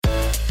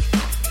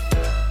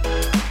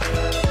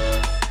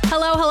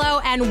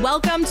and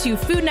welcome to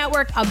Food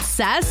Network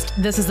Obsessed.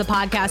 This is the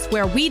podcast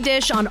where we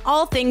dish on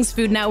all things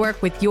Food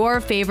Network with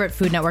your favorite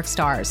Food Network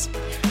stars.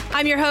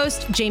 I'm your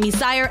host, Jamie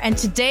Sire, and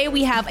today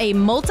we have a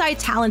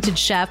multi-talented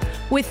chef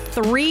with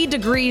 3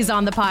 degrees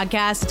on the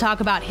podcast to talk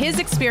about his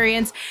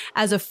experience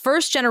as a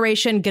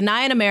first-generation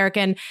Ghanaian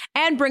American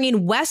and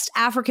bringing West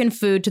African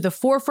food to the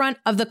forefront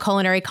of the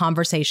culinary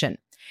conversation.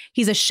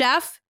 He's a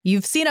chef.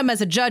 You've seen him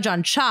as a judge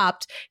on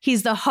Chopped.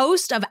 He's the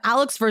host of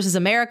Alex vs.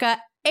 America,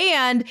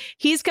 and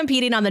he's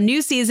competing on the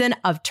new season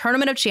of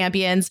Tournament of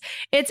Champions.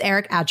 It's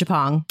Eric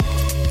Adjepong.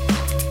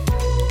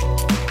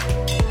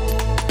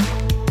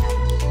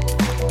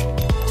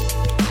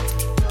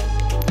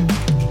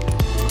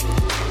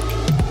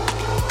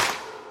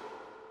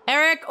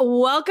 Eric,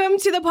 welcome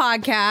to the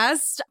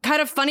podcast. Kind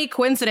of funny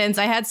coincidence.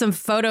 I had some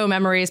photo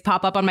memories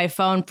pop up on my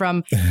phone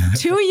from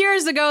 2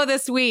 years ago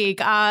this week.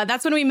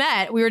 That's when we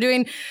met. We were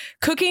doing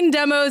cooking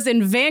demos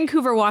in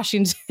Vancouver,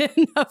 Washington,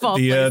 of all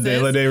places.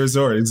 The LA Day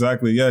Resort.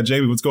 Exactly. Yeah,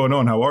 Jamie, what's going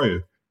on? How are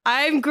you?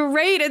 I'm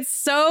great. It's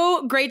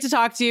so great to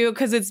talk to you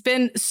because it's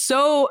been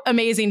so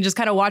amazing just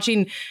kind of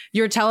watching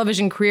your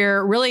television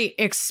career really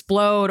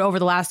explode over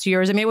the last 2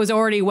 years. I mean, it was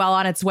already well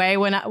on its way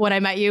when I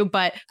met you,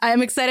 but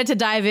I'm excited to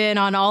dive in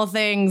on all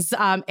things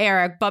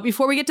Eric. But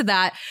before we get to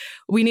that,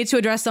 we need to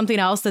address something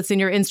else that's in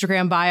your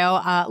Instagram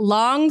bio.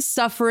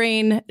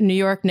 Long-suffering New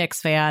York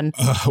Knicks fan.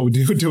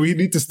 Do we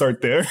need to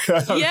start there?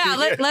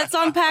 Yeah, let's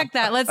unpack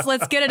that.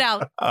 Let's get it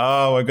out.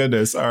 Oh my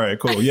goodness! All right,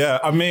 cool. Yeah,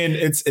 I mean,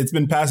 it's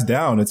been passed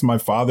down. It's my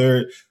father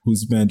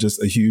who's been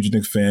just a huge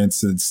Knicks fan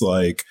since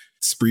like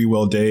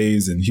Spreewell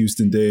days and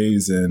Houston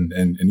days and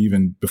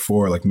even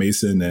before like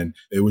Mason. And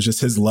it was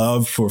just his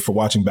love for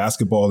watching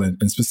basketball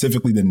and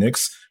specifically the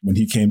Knicks. When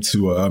he came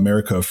to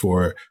America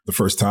for the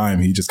first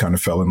time, he just kind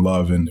of fell in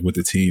love with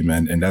the team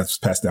and that's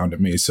passed down to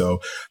me. So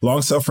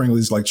long suffering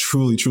is like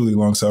truly, truly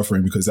long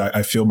suffering because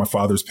I feel my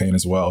father's pain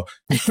as well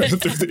through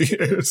the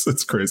years.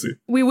 It's crazy.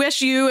 We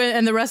wish you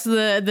and the rest of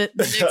the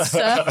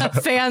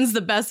Knicks fans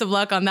the best of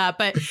luck on that.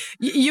 But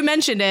you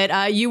mentioned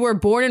it. You were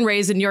born and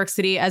raised in New York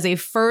City as a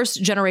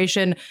first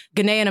generation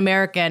Ghanaian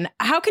American.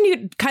 How can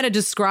you kind of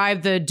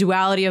describe the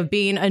duality of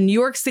being a New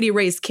York City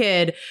raised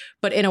kid,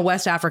 but in a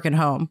West African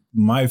home?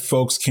 My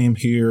folks came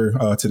here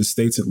to the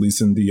States, at least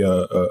in the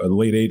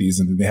late 80s,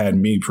 and they had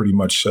me pretty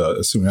much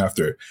soon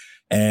after.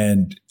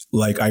 And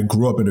like I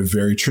grew up in a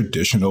very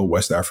traditional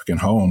West African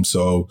home.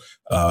 So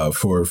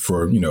for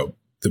the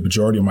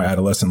majority of my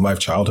adolescent life,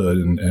 childhood,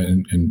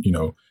 and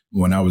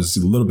when I was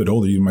a little bit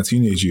older, even my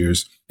teenage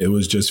years, it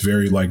was just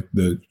very like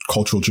the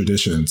cultural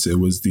traditions.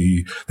 It was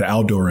the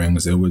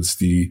outdoorings. It was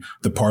the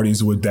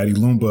parties with Daddy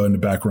Lumba in the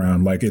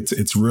background. Like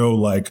it's real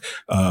like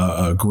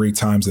great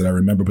times that I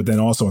remember. But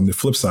then also on the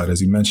flip side,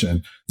 as you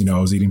mentioned, I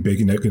was eating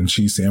bacon, egg, and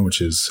cheese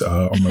sandwiches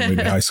on my way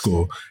to high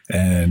school,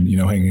 and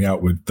hanging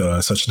out with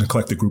such an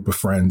eclectic group of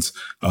friends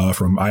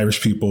from Irish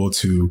people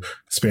to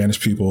Spanish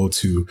people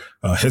to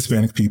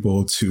Hispanic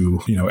people to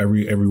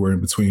everywhere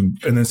in between.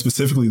 And then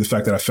specifically the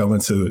fact that I fell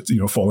into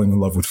falling in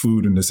love with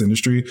food in this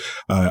industry.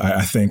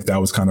 I think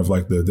that was kind of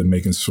like the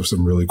makings for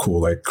some really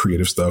cool, like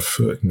creative stuff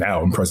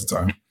now in present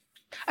time.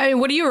 I mean,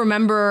 what do you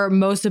remember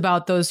most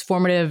about those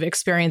formative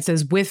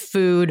experiences with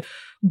food,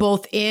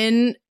 both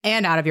in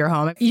and out of your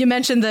home? You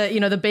mentioned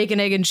the bacon,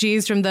 egg, and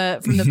cheese from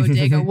the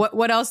bodega.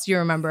 What else do you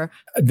remember?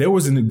 There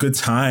wasn't a good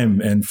time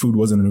and food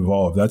wasn't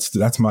involved.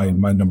 That's my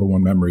number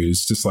one memory.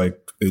 It's just like,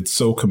 it's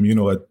so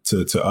communal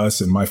to us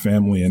and my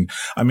family. And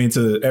I mean,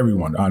 to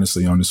everyone,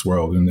 honestly, on this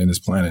world and this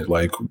planet.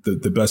 Like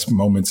the best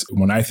moments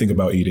when I think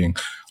about eating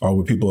are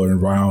when people are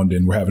around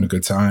and we're having a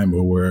good time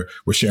or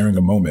we're sharing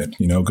a moment,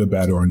 good,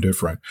 bad, or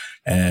indifferent.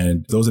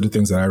 And those are the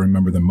things that I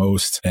remember the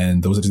most.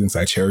 And those are the things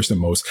I cherish the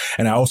most.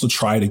 And I also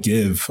try to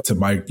give to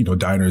my,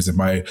 diners and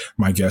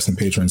my guests and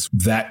patrons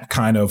that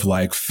kind of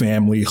like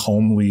family,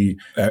 homely,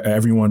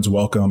 everyone's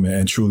welcome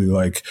and truly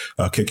like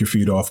kick your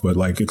feet off, but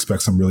like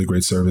expect some really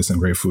great service and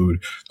great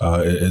food.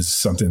 Is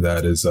something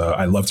that is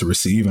I love to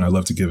receive and I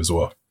love to give as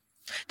well.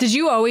 Did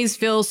you always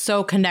feel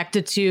so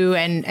connected to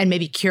and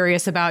maybe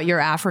curious about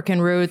your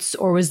African roots,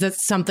 or was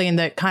this something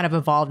that kind of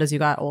evolved as you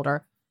got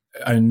older?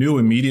 I knew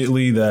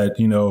immediately that,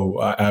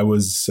 I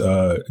was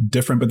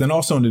different, but then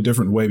also in a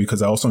different way,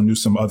 because I also knew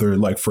some other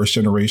like first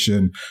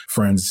generation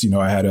friends.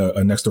 I had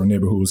a next door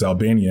neighbor who was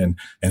Albanian,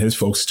 and his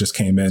folks just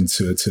came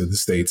into the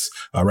States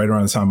right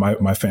around the time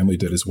my family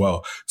did as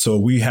well. So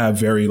we have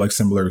very like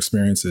similar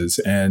experiences,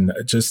 and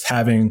just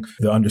having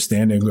the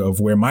understanding of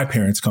where my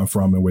parents come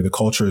from and where the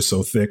culture is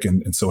so thick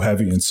and so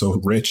heavy and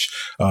so rich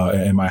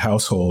in my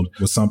household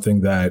was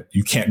something that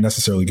you can't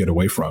necessarily get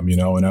away from,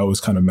 and I always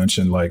kind of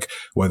mentioned like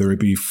whether it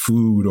be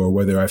food or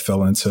whether I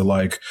fell into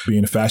like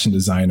being a fashion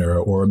designer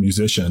or a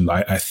musician,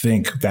 I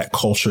think that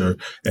culture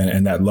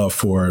and that love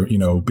for,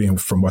 being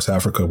from West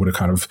Africa would have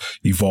kind of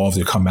evolved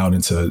and come out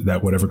into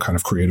that whatever kind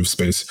of creative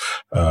space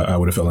I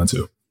would have fell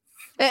into.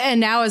 And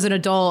now as an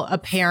adult, a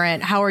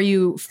parent, how are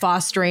you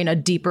fostering a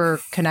deeper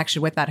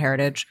connection with that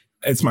heritage?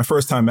 it's my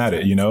first time at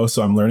it,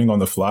 so I'm learning on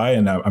the fly,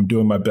 and I'm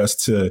doing my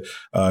best to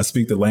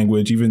speak the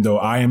language, even though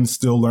I am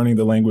still learning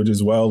the language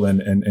as well,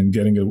 and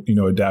getting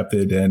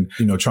adapted, and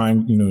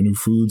trying new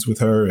foods with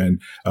her.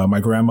 And her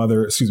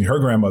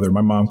grandmother,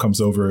 my mom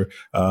comes over,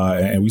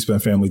 and we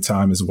spend family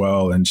time as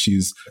well, and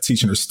she's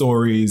teaching her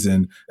stories,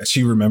 and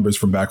she remembers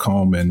from back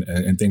home,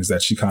 and things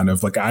that she kind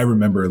of, like, I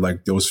remember,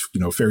 like, those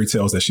fairy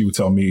tales that she would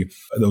tell me,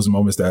 those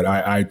moments that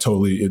I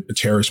totally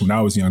cherished when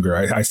I was younger.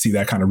 I see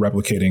that kind of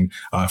replicating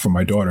from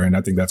my daughter, and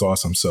I think that's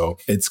awesome. So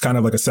it's kind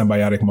of like a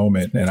symbiotic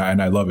moment, and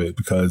I love it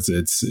because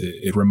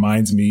it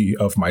reminds me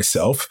of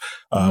myself,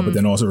 but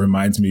then also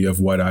reminds me of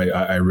what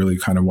I really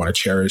kind of want to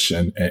cherish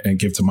and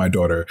give to my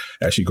daughter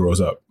as she grows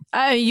up.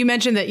 You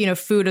mentioned that,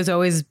 food has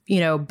always,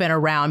 been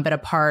around, been a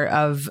part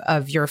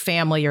of your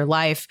family, your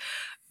life.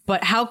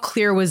 But how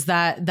clear was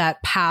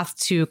that path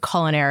to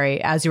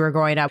culinary as you were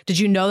growing up? Did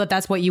you know that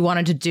that's what you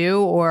wanted to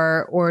do,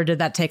 or did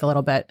that take a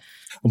little bit?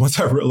 Once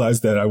I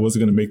realized that I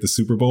wasn't going to make the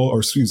Super Bowl,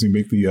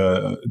 make the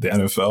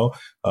NFL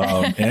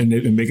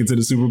and make it to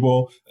the Super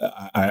Bowl,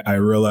 I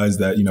realized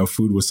that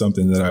food was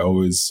something that I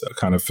always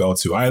kind of fell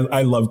to.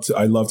 I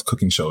loved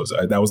cooking shows.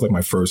 That was like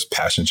my first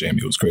passion, Jamie.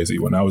 It was crazy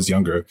when I was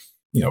younger.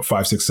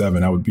 5, 6,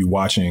 7, I would be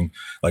watching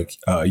like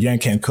Yan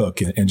Can Cook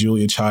and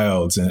Julia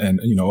Childs and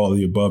all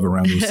the above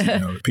around those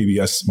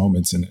PBS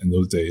moments in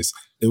those days.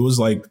 It was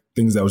like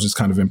things that was just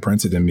kind of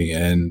imprinted in me.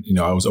 And,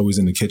 I was always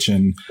in the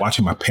kitchen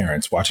watching my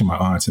parents, watching my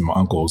aunts and my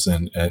uncles.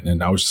 And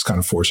I was just kind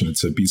of fortunate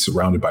to be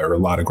surrounded by a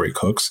lot of great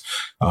cooks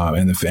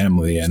in the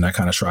family. And I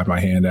kind of tried my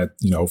hand at,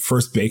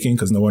 first baking,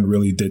 because no one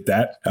really did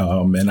that.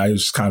 And I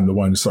was just kind of the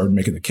one who started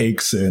making the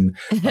cakes and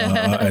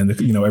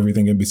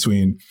everything in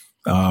between.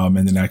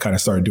 And then I kind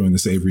of started doing the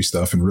savory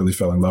stuff and really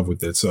fell in love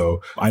with it.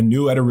 So I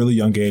knew at a really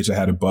young age I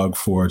had a bug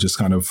for just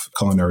kind of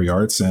culinary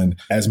arts. And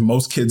as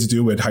most kids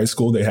do at high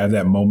school, they have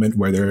that moment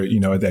where they're,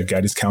 that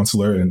guidance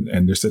counselor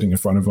and they're sitting in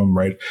front of them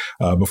right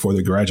before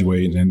they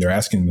graduate. And they're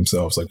asking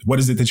themselves, like, what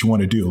is it that you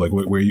want to do? Like,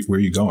 where are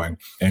you going?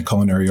 And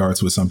culinary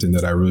arts was something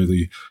that I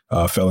really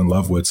fell in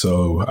love with.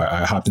 So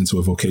I hopped into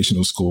a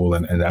vocational school,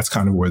 and that's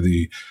kind of where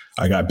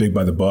I got big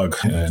by the bug.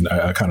 And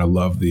I kind of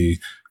love the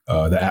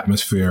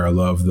atmosphere. I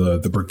love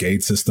the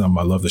brigade system.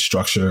 I love the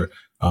structure.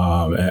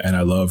 And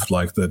I love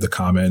like the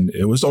common,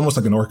 it was almost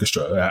like an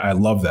orchestra. I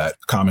love that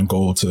common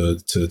goal to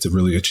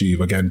really achieve.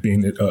 Again,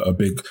 being a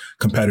big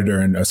competitor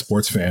and a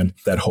sports fan,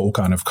 that whole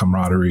kind of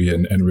camaraderie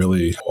and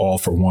really all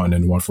for one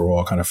and one for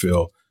all kind of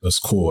feel was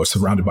cool.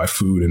 Surrounded by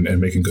food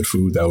and making good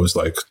food. That was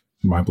like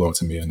mind blowing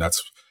to me. And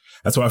that's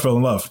why I fell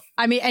in love.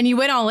 I mean, and you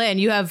went all in.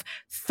 You have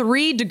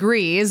 3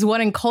 degrees,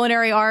 one in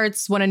culinary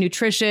arts, one in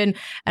nutrition,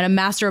 and a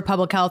Master of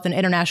Public Health in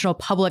International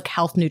Public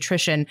Health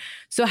Nutrition.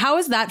 So how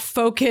has that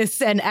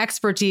focus and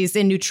expertise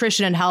in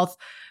nutrition and health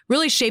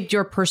really shaped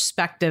your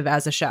perspective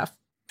as a chef?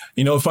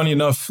 Funny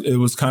enough, it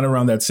was kind of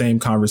around that same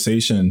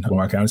conversation with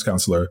my guidance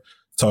counselor,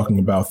 talking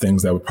about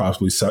things that would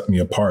possibly set me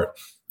apart.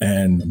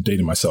 And I'm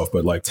dating myself,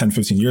 but like 10,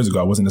 15 years ago,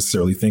 I wasn't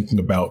necessarily thinking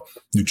about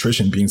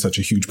nutrition being such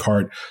a huge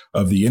part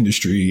of the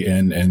industry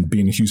and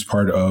being a huge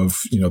part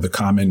of, the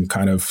common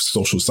kind of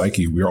social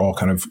psyche. We're all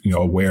kind of,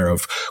 aware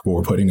of what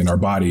we're putting in our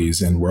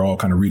bodies, and we're all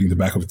kind of reading the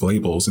back of the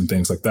labels and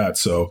things like that.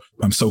 So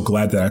I'm so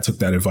glad that I took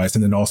that advice.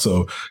 And then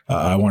also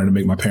I wanted to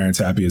make my parents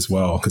happy as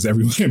well, because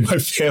everyone in my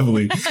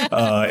family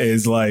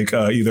is like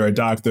either a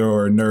doctor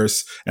or a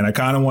nurse. And I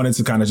kind of wanted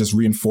to kind of just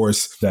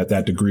reinforce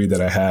that degree that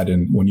I had.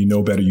 And when you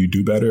know better, you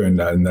do better.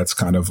 And that's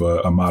kind of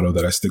a motto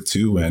that I stick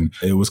to. And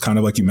it was kind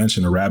of like you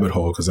mentioned, a rabbit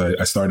hole, because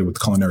I started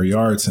with culinary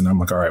arts, and I'm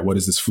like, all right, what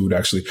is this food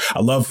actually? I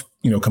love,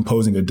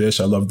 composing a dish.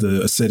 I love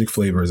the acidic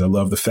flavors. I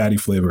love the fatty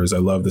flavors. I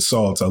love the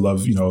salts. I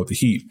love, the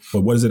heat.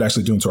 But what is it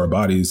actually doing to our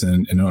bodies?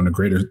 And on a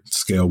greater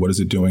scale, what is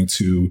it doing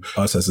to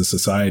us as a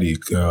society,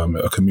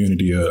 a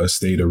community, a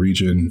state, a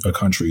region, a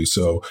country?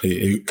 So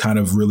it kind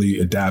of really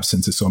adapts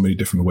into so many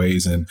different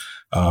ways. And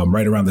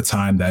right around the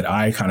time that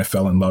I kind of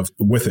fell in love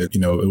with it,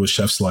 it was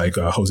chefs like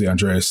Jose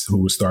Andres,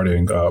 who was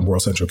starting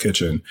World Central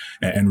Kitchen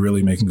and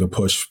really making a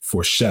push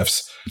for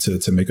chefs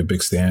to make a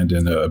big stand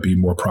and be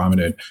more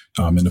prominent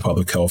in the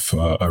public health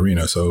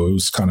arena. So it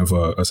was kind of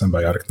a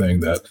symbiotic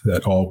thing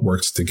that all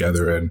works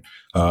together. And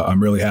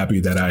I'm really happy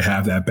that I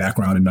have that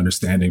background and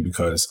understanding,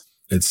 because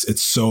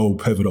it's so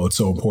pivotal. It's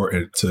so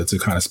important to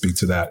kind of speak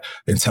to that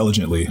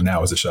intelligently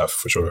now as a chef,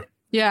 for sure.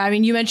 Yeah. I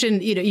mean, you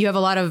mentioned, you have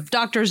a lot of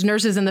doctors,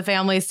 nurses in the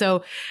family.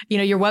 So,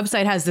 your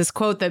website has this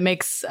quote that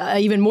makes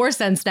even more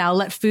sense now: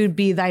 let food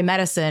be thy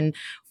medicine.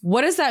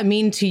 What does that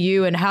mean to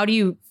you, and how do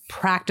you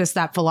practice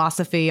that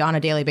philosophy on a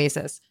daily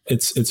basis?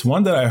 It's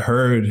one that I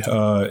heard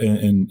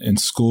in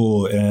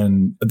school,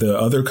 and the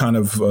other kind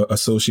of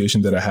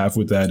association that I have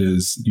with that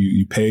is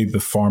you pay the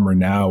farmer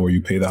now, or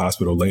you pay the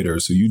hospital later.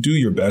 So you do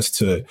your best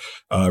to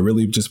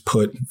really just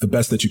put the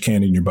best that you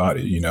can in your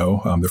body,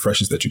 the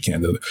freshest that you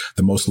can,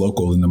 the most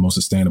local and the most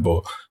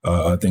sustainable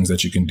things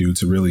that you can do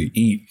to really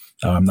eat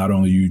not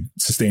only you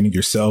sustaining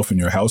yourself and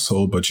your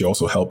household, but you're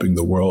also helping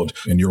the world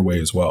in your way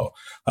as well.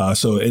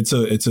 So it's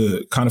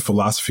a kind of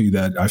philosophy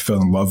that I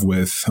fell in love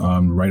with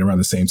right around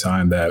the same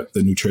time that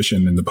the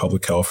nutrition and the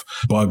public health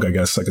bug, I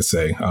guess I could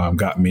say,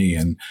 got me.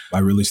 And I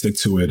really stick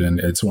to it. And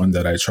it's one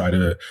that I try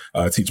to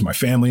teach my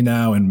family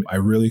now. And I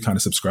really kind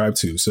of subscribe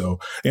to. So,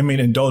 I mean,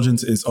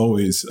 indulgence is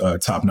always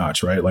top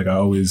notch, right? Like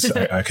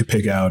I could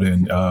pick out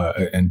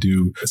and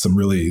do some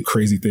really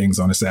crazy things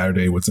on a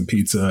Saturday with some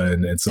pizza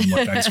and some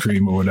like ice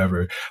cream or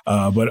whatever.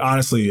 But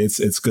honestly,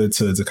 it's good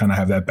to kind of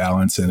have that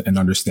balance and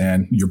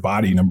understand your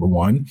body, number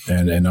one,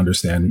 and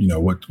understand,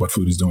 what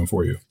food is doing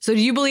for you. So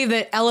do you believe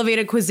that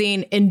elevated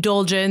cuisine,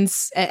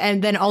 indulgence,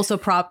 and then also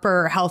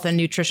proper health and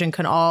nutrition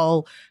can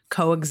all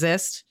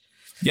coexist?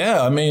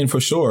 Yeah, I mean, for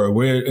sure.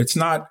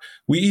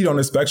 We eat on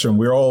a spectrum.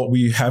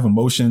 We have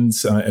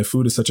emotions, and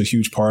food is such a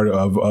huge part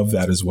of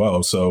that as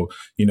well. So,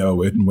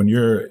 when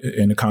you're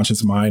in a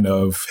conscious mind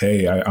of,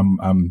 hey,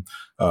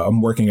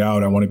 I'm working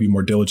out, I want to be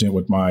more diligent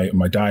with my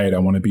diet, I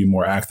want to be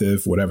more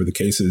active, whatever the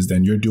case is,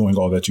 then you're doing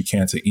all that you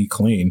can to eat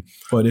clean.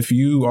 But if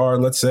you are,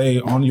 let's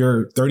say, on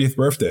your 30th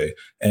birthday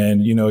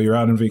and, you're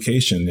out on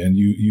vacation and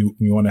you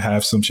want to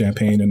have some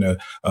champagne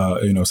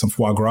and some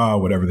foie gras,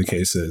 whatever the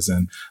case is,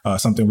 and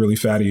something really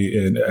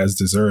fatty as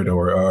dessert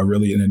or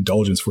really an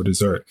indulgence for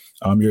dessert,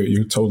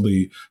 you're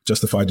totally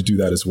justified to do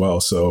that as well.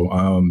 So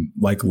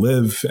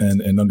live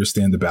and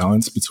understand the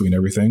balance between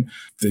everything.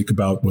 Think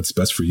about what's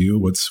best for you,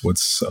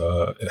 what's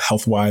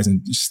health-wise,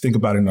 and just think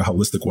about it in a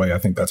holistic way. I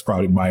think that's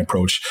probably my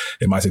approach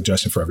and my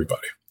suggestion for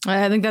everybody.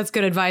 I think that's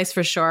good advice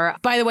for sure.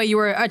 By the way, you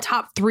were a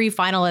top 3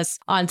 finalist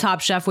on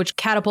Top Chef, which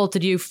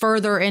catapulted you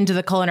further into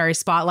the culinary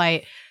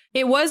spotlight.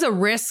 It was a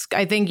risk,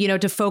 I think,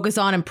 to focus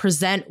on and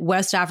present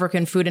West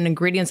African food and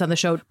ingredients on the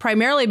show,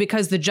 primarily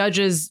because the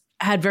judges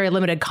had very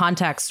limited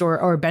context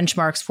or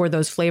benchmarks for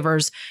those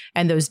flavors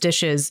and those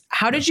dishes.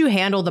 How did you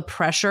handle the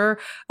pressure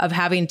of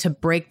having to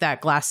break that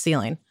glass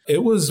ceiling?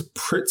 It was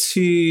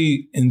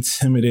pretty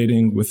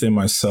intimidating within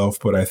myself,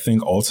 but I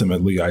think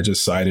ultimately I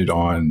decided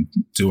on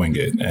doing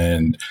it.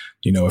 And,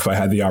 if I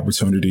had the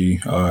opportunity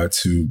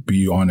to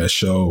be on a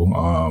show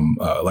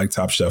like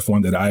Top Chef,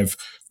 one that I've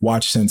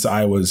watched since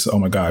I was,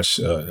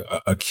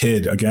 a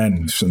kid,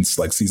 again, since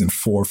like season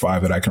 4 or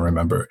 5 that I can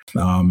remember.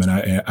 And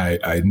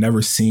I'd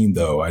never seen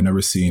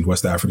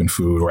West African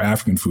food or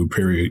African food,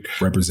 period,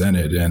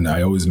 represented. And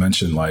I always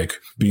mention like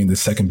being the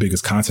second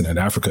biggest continent,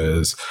 Africa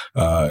is,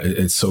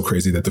 it's so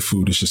crazy that the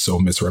food is just so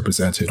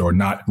misrepresented or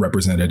not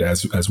represented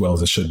as well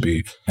as it should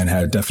be,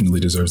 and definitely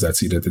deserves that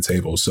seat at the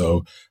table.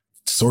 So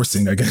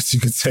sourcing, I guess you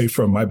could say,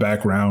 from my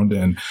background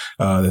and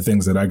the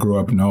things that I grew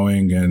up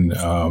knowing and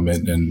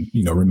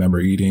remember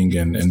eating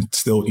and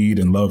still eat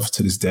and love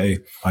to this day.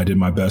 I did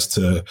my best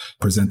to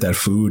present that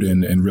food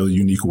in really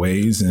unique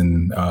ways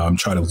and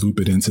try to loop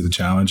it into the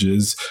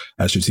challenges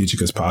as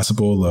strategic as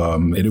possible.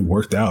 It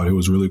worked out. It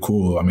was really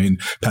cool. I mean,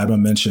 Padma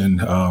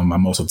mentioned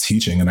I'm also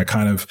teaching, and I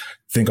kind of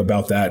think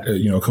about that,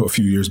 a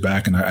few years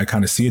back, and I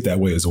kind of see it that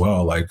way as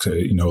well. Like,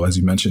 as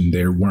you mentioned,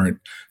 they weren't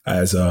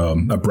as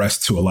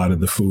abreast to a lot of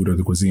the food or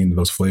the cuisine,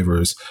 those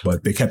flavors,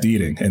 but they kept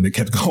eating and they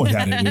kept going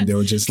at it, and they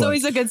were just it's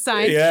always a good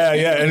sign. Yeah,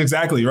 and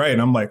exactly right.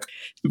 And I'm like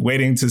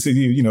waiting to see,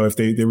 if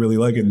they really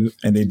like it,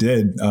 and they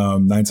did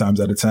 9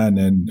 times out of 10,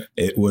 and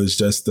it was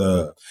just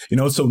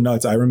it's so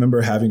nuts. I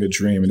remember having a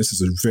dream, and this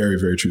is a very,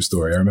 very true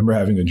story. I remember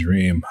having a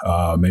dream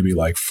maybe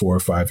like 4 or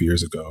 5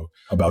 years ago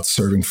about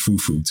serving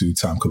fufu to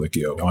Tom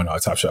Colicchio on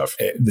Top Chef.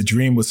 The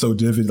dream was so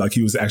vivid, like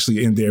he was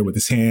actually in there with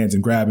his hands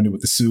and grabbing it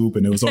with the soup,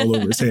 and it was all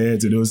over his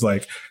hands, and it was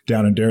like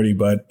down and dirty.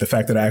 But the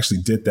fact that I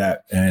actually did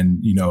that, and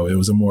it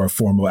was a more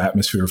formal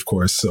atmosphere, of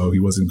course, so he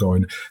wasn't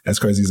going as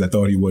crazy as I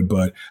thought he would,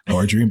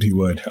 or dreamed he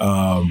would.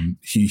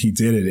 He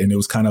did it, and it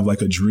was kind of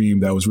like a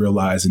dream that was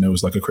realized, and it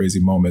was like a crazy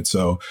moment.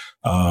 So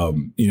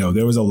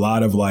there was a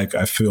lot of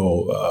I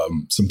feel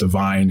some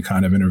divine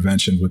kind of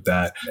intervention with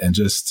that, and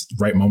just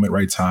right moment,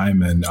 right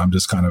time, and I'm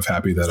just kind of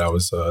happy that I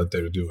was there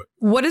to do it.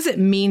 What does it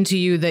mean to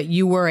you that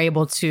you were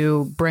able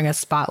to bring a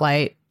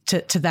spotlight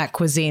to that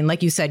cuisine?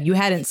 Like you said, you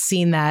hadn't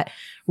seen that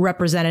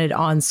represented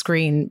on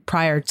screen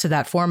prior to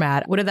that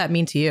format. What did that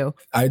mean to you?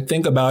 I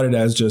think about it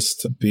as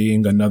just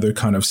being another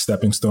kind of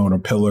stepping stone or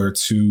pillar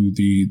to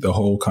the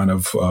whole kind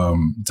of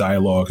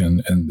dialogue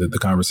and the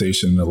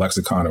conversation, the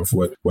lexicon of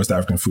what West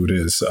African food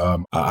is.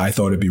 I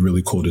thought it'd be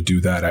really cool to do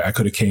that. I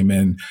could have came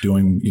in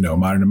doing,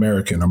 modern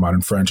American or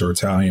modern French or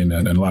Italian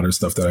and a lot of the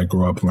stuff that I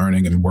grew up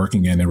learning and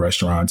working in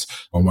restaurants.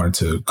 I wanted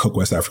to cook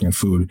West African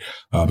food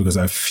because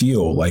I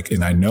feel like,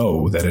 and I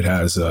know that it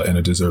has and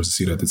it deserves a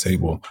seat at the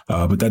table.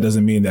 But that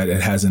doesn't mean that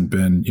it hasn't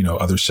been,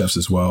 other chefs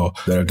as well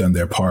that have done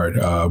their part,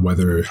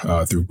 whether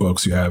through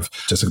books. You have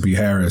Jessica B.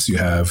 Harris, you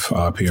have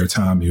Pierre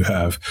Tam, you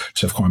have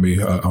Chef Kwame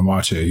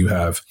Onwuachi, you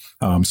have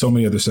so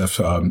many other chefs,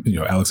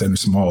 Alexander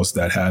Smalls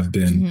that have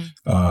been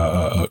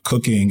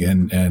cooking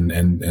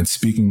and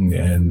speaking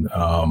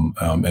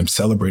and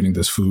celebrating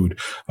this food.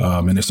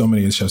 And there's so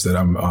many chefs that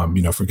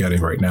I'm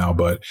forgetting right now,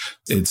 but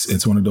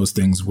it's one of those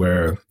things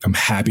where I'm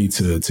happy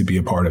to be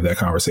a part of that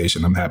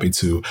conversation. I'm happy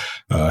to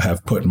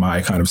have put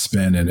my kind of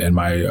spin and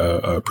my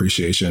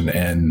appreciation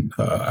and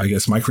I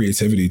guess my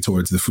creativity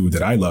towards the food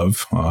that I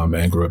love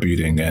and grew up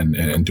eating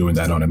and doing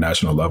that on a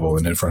national level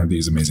and in front of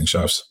these amazing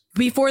chefs.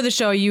 Before the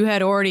show, you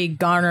had already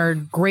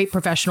garnered great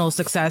professional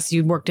success.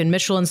 You worked in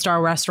Michelin star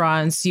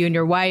restaurants. You and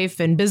your wife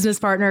and business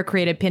partner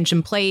created Pinch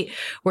and Plate,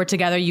 where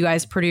together you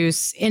guys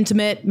produce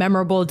intimate,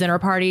 memorable dinner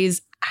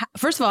parties.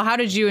 First of all, how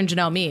did you and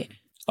Janelle meet?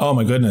 Oh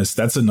my goodness,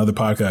 that's another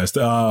podcast.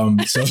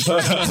 There's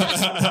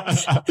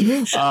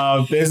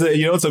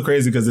it's so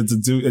crazy because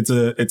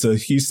it's a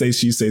he say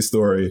she say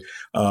story.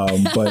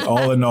 But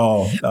all in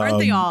all, aren't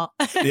they all?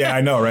 Yeah,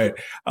 I know, right?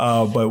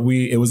 But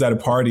it was at a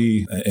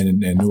party in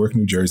Newark,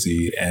 New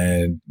Jersey,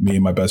 and me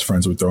and my best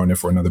friends were throwing it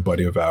for another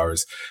buddy of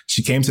ours.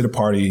 She came to the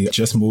party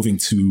just moving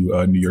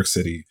to New York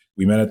City.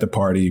 We met at the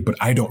party, but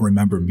I don't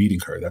remember meeting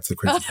her. That's the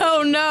crazy part.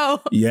 Oh,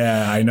 no.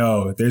 Yeah, I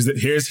know.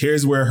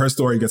 Here's where her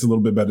story gets a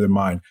little bit better than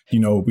mine.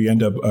 We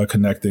end up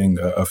connecting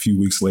a few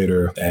weeks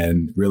later,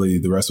 and really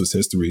the rest was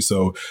history.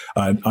 So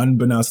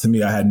unbeknownst to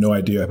me, I had no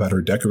idea about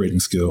her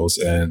decorating skills.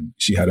 And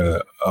she had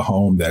a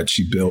home that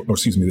she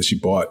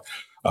bought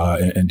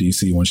in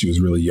DC when she was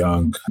really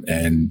young,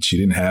 and she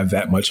didn't have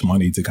that much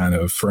money to kind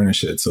of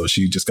furnish it. So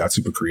she just got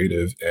super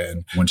creative.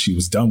 And when she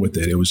was done with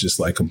it, it was just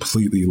like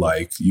completely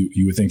like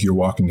you would think you're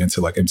walking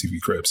into like MTV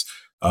Cribs.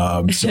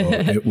 So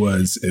it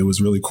was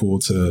really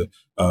cool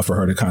for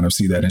her to kind of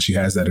see that. And she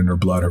has that in her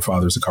blood. Her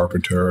father's a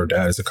carpenter, her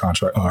dad is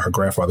her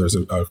grandfather is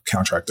a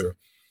contractor.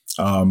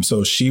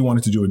 So she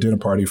wanted to do a dinner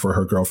party for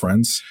her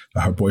girlfriends,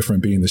 her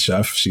boyfriend being the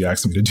chef. She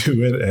asked me to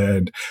do it.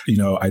 And,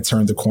 I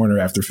turned the corner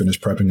after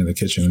finished prepping in the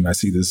kitchen and I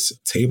see this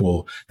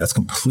table that's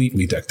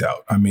completely decked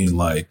out. I mean,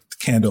 like the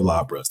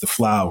candelabras, the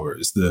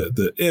flowers,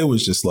 it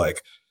was just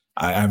like,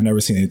 I've never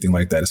seen anything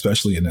like that,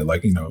 especially in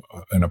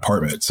an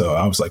apartment. So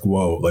I was like,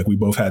 whoa, like we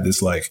both had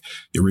this like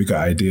eureka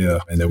idea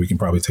and that we can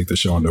probably take the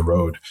show on the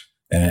road.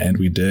 And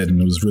we did, and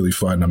it was really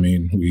fun. I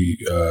mean, we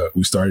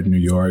started in New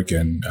York,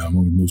 and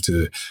when we moved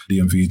to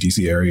DMV,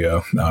 DC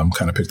area,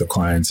 kind of picked up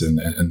clients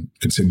and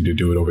continued to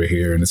do it over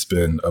here. And it's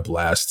been a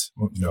blast.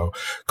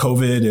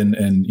 COVID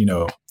and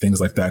things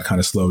like that kind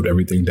of slowed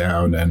everything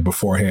down. And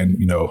beforehand,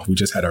 we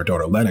just had our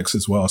daughter Lennox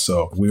as well.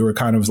 So we were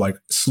kind of like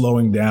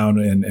slowing down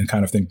and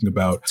kind of thinking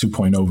about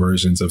 2.0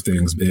 versions of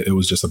things. It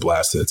was just a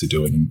blast to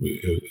do it. And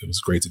it was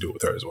great to do it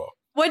with her as well.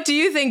 What do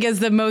you think is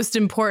the most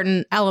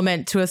important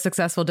element to a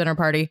successful dinner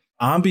party?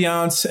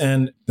 Ambiance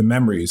and the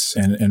memories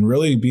and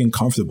really being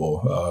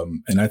comfortable.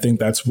 And I think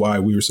that's why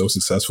we were so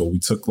successful. We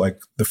took like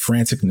the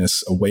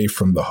franticness away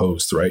from the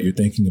host, right? You're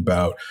thinking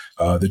about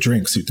the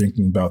drinks. You're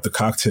thinking about the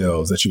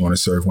cocktails that you want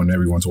to serve when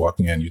everyone's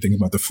walking in. You're thinking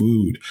about the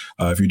food.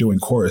 If you're doing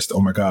chorus,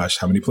 oh my gosh,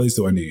 how many plates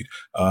do I need?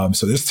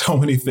 So there's so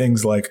many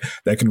things like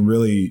that can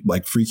really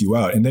like freak you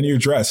out. And then you're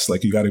dressed,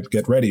 like you got to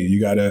get ready. You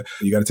got to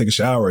take a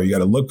shower. You got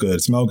to look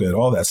good, smell good,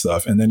 all that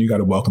stuff. And then you got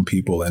to welcome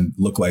people and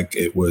look like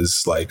it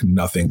was like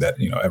nothing that,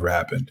 ever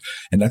happened.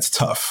 And that's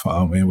tough.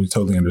 And we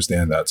totally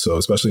understand that. So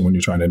especially when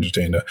you're trying to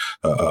entertain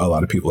a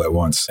lot of people at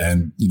once.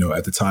 And,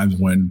 at the times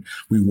when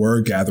we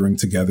were gathering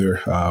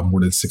together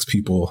more than 6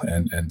 people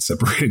and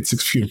separated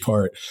 6 feet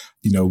apart,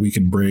 we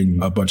can bring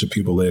a bunch of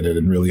people in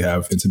and really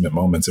have intimate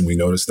moments. And we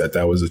noticed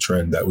that was a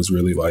trend that was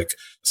really like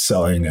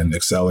selling and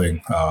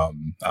excelling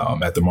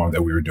at the moment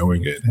that we were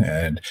doing it.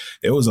 And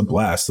it was a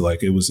blast.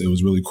 Like it was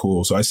really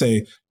cool. So I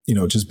say,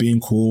 just being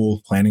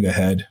cool, planning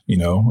ahead,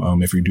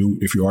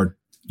 if you are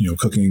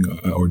cooking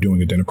or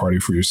doing a dinner party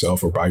for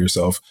yourself or by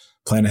yourself,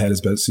 plan ahead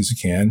as best as you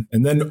can.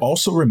 And then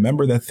also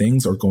remember that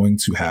things are going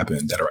to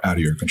happen that are out of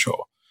your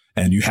control.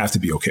 And you have to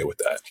be okay with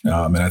that.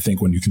 And I think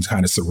when you can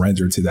kind of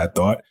surrender to that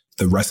thought,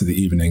 the rest of the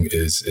evening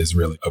is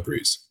really a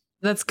breeze.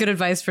 That's good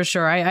advice for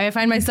sure. I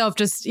find myself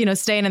just,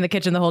 staying in the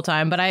kitchen the whole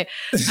time, but I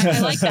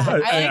like that.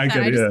 I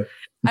like that.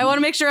 I want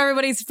to make sure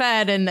everybody's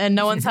fed and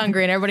no one's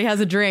hungry and everybody has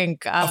a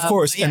drink. Of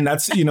course. Yeah. And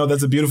that's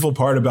a beautiful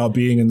part about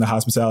being in the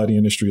hospitality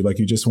industry. Like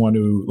you just want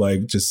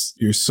to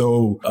you're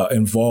so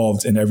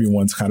involved in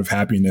everyone's kind of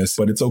happiness,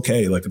 but it's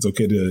okay. Like it's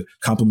okay to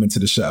compliment to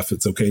the chef.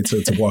 It's okay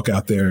to walk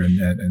out there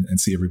and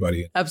see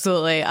everybody.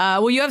 Absolutely.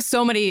 Well, you have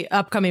so many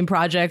upcoming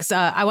projects.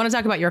 I want to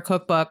talk about your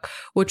cookbook,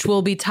 which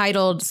will be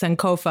titled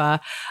Sankofa.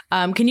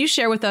 Can you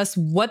share with us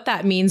what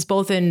that means,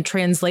 both in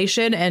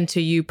translation and to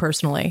you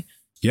personally?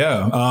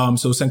 Yeah.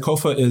 So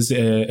Sankofa is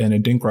an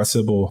Adinkra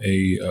Sibyl,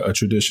 a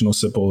traditional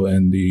Sibyl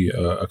in the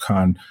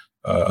Akan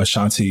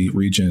Ashanti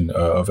region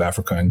of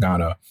Africa and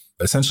Ghana.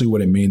 Essentially what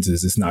it means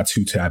is it's not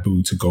too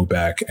taboo to go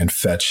back and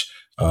fetch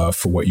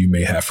for what you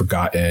may have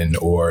forgotten,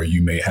 or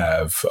you may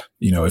have,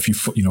 if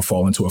you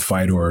fall into a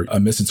fight or a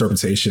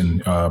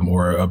misinterpretation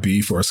or a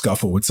beef or a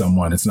scuffle with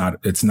someone, it's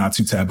not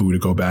too taboo to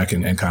go back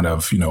and kind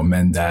of,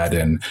 mend that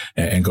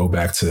and go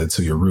back to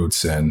your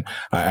roots. And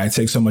I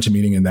take so much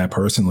meaning in that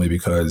personally,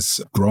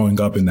 because growing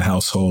up in the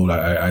household,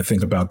 I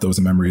think about those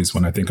memories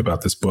when I think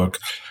about this book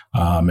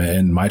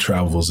and my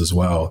travels as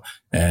well.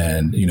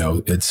 And,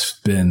 it's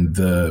been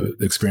the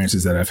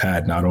experiences that I've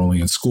had not only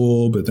in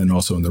school, but then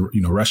also in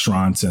the,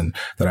 restaurants and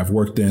that I've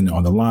worked in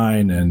on the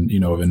line and,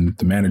 in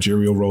the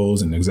managerial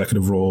roles and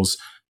executive roles.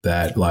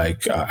 that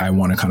like I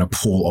want to kind of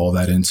pull all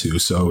that into.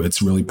 So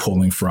it's really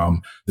pulling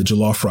from the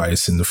jollof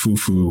rice and the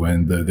fufu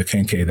and the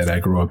kenkey that I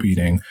grew up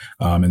eating.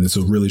 And it's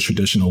a really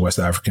traditional West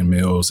African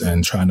meals,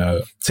 and trying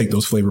to take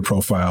those flavor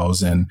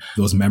profiles and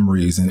those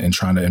memories and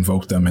trying to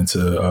invoke them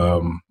into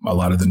a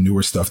lot of the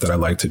newer stuff that I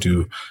like to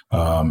do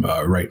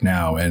right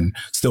now, and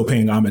still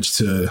paying homage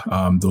to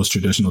those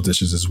traditional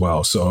dishes as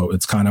well. So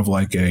it's kind of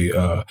like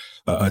a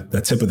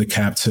tip of the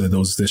cap to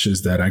those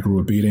dishes that I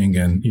grew up eating,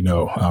 and, you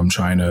know, I'm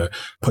trying to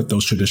put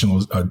those traditional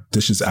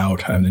dishes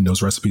out and then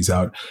those recipes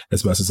out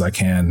as best as I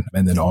can.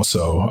 And then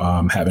also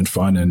having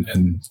fun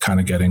and kind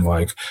of getting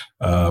like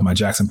my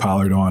Jackson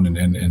Pollard on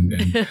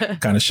and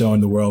kind of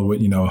showing the world what,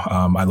 you know,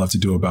 I love to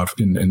do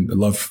and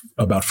love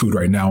about food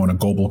right now on a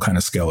global kind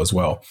of scale as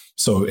well.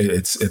 So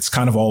it's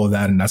kind of all of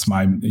that. And that's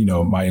my, you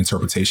know, my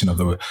interpretation of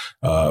the,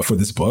 for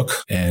this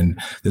book. And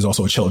there's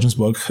also a children's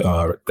book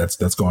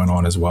that's going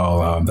on as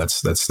well.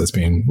 That's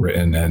being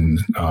written, and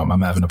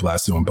I'm having a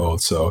blast doing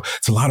both. So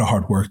it's a lot of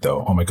hard work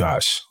though. Oh my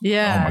gosh.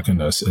 Yeah. Oh my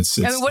goodness.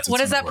 I mean, what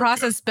has that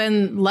process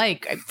been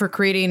like for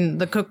creating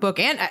the cookbook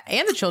and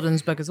the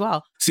children's book as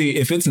well? See,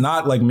 if it's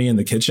not like me in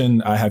the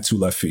kitchen, I have 2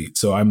 left feet.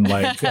 So I'm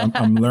like,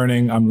 I'm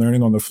learning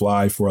on the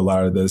fly for a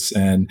lot of this.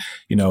 And,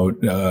 you know,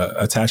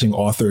 attaching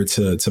author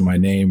to my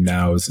name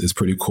now is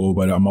pretty cool.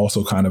 But I'm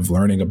also kind of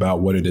learning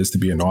about what it is to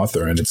be an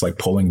author. And it's like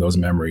pulling those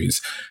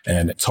memories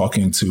and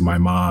talking to my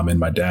mom and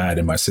my dad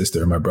and my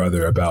sister and my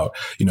brother about,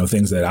 you know,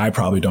 things that I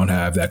probably don't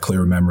have that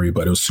clear memory,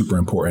 but it was super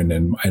important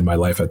in my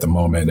life at the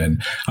moment,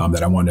 and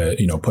that I want to,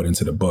 you know, put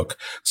into the book.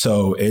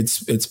 So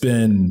it's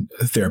been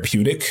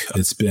therapeutic.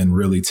 It's been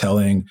really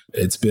telling.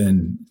 It's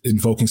been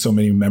invoking so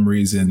many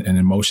memories and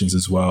emotions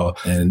as well,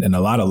 and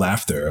a lot of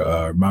laughter.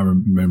 I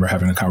remember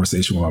having a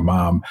conversation with my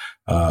mom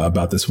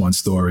about this one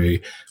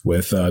story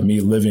with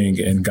me living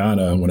in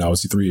Ghana when I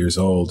was 3 years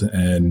old.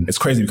 And it's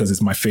crazy because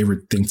it's my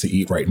favorite thing to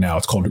eat right now.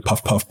 It's called a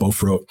puff puff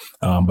bofrot,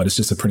 but it's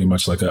just pretty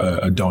much like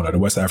a donut, a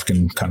West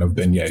African kind of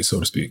beignet, so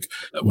to speak.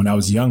 When I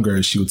was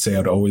younger, she would say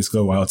I'd always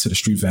go out to the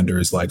street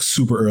vendors like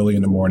super early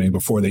in the morning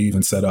before they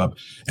even set up.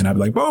 And I'd be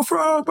like,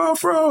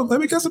 bofrot, let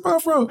me get some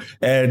bofrot.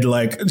 And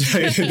like,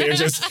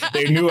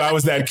 they knew I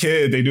was that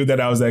kid. They knew that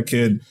I was that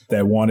kid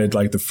that wanted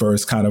like the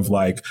first kind of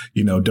like,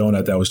 you know,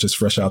 donut that was just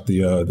fresh out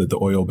the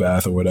oil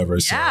bath or whatever.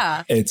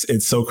 Yeah. So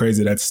it's so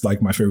crazy. That's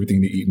like my favorite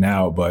thing to eat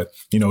now. But,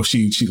 you know,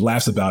 she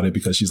laughs about it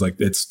because she's like,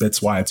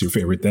 that's why it's your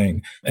favorite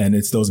thing. And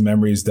it's those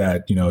memories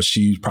that, you know,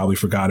 she probably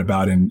forgot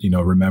about and, you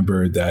know,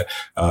 remembered that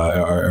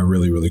are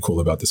really, really cool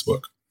about this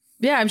book.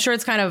 Yeah, I'm sure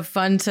it's kind of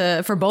fun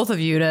for both of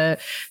you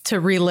to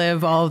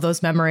relive all of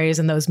those memories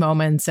and those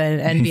moments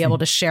and be able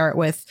to share it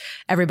with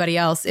everybody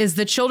else. Is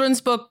the children's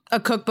book a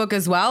cookbook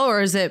as well,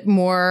 or is it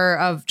more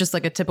of just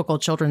like a typical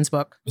children's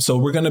book? So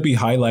we're going to be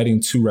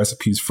highlighting 2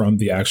 recipes from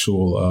the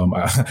actual,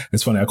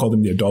 it's funny, I call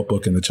them the adult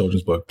book and the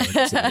children's book. But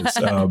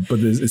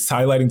it's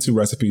highlighting 2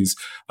 recipes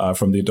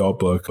from the adult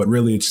book, but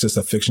really it's just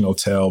a fictional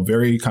tale,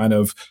 very kind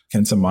of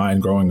akin to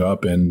mine growing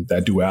up and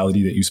that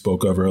duality that you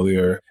spoke of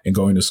earlier and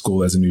going to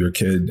school as a New York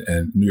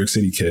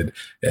City kid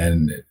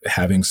and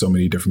having so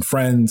many different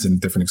friends and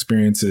different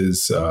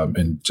experiences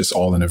and just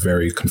all in a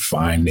very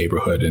confined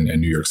neighborhood in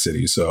New York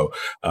City. So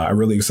I'm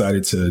really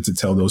excited to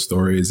tell those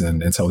stories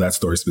and tell that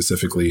story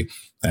specifically.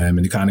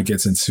 And it kind of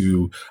gets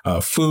into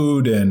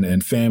food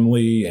and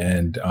family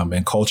and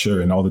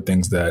culture and all the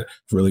things that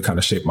really kind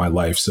of shaped my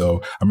life.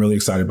 So I'm really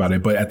excited about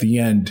it. But at the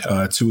end,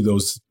 2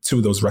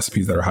 of those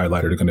recipes that are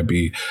highlighted are going to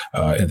be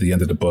at the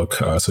end of the book.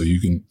 So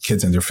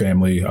kids and their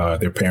family,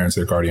 their parents,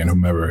 their guardian,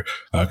 whomever,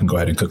 can go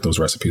ahead and cook those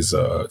recipes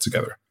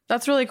together.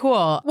 That's really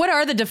cool. What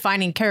are the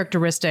defining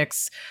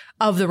characteristics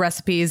of the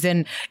recipes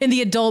in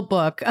the adult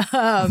book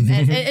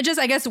and just,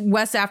 I guess,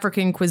 West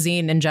African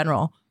cuisine in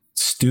general?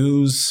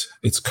 Stews,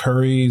 it's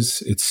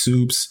curries, it's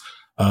soups.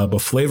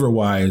 But flavor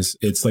wise,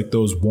 it's like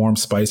those warm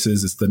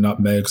spices. It's the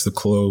nutmegs, the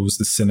cloves,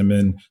 the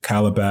cinnamon,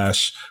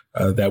 calabash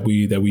that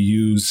we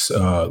use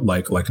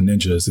like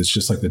ninjas. It's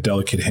just like the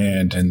delicate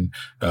hand and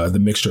the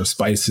mixture of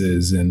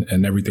spices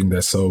and everything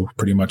that's so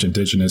pretty much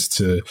indigenous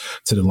to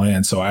the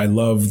land. So I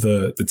love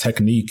the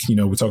technique. You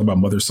know, we talk about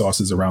mother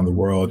sauces around the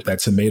world. That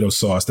tomato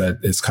sauce that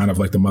is kind of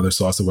like the mother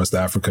sauce of West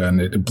Africa, and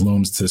it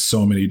blooms to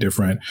so many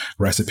different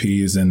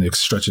recipes and it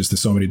stretches to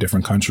so many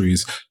different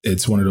countries.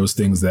 It's one of those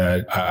things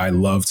that I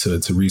love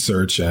to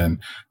research, and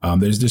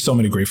there's so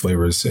many great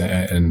flavors,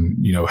 and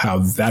you know how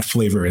that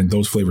flavor and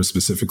those flavors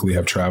specifically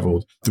have traveled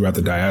throughout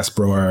the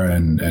diaspora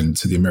and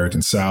to the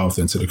American South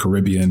and to the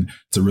Caribbean.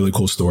 It's a really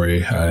cool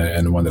story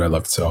and one that I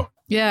love to tell.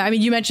 Yeah. I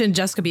mean, you mentioned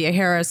Jessica B.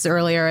 Harris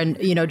earlier, and,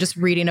 you know, just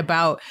reading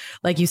about,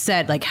 like you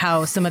said, like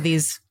how some of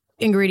these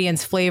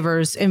ingredients,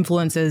 flavors,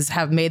 influences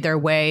have made their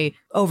way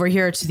over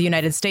here to the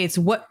United States.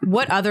 What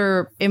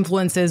other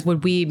influences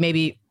would we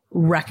maybe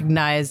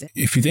recognize?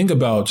 If you think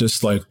about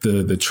just like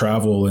the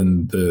travel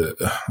and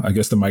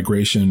the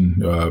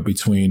migration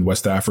between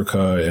West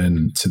Africa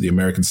and to the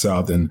American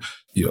South and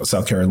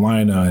South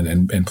Carolina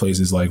and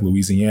places like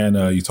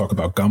Louisiana. You talk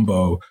about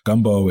gumbo.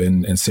 Gumbo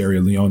in Sierra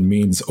Leone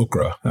means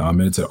okra.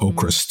 And it's an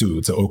okra stew.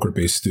 It's an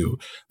okra-based stew.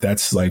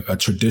 That's like a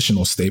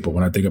traditional staple.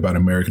 When I think about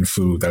American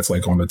food, that's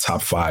like on the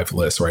top 5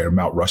 list, right? Or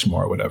Mount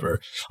Rushmore or whatever.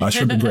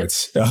 Shrimp and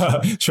grits.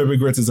 Shrimp and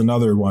grits is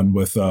another one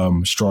with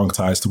strong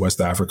ties to West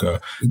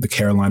Africa. The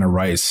Carolina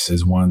rice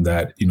is one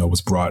that,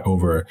 was brought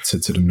over to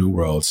the New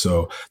World.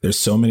 So there's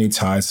so many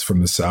ties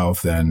from the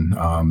South, and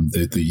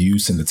the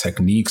use and the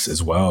techniques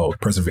as well,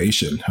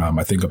 preservation.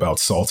 I think about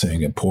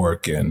salting and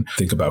pork, and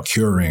think about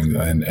curing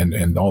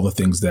and all the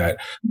things that,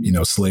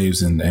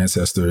 slaves and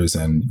ancestors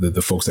and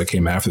the folks that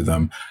came after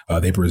them,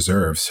 they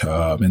preserved.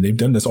 And they've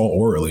done this all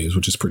orally,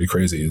 which is pretty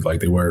crazy. Like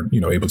they weren't,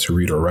 able to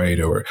read or write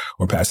or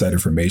pass that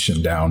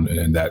information down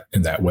in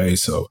that way.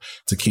 So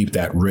to keep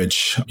that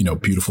rich,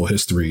 beautiful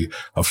history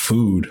of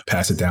food,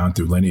 pass it down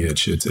through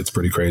lineage, it's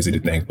pretty crazy to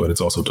think, but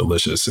it's also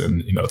delicious.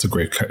 And, it's a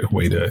great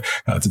way to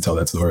tell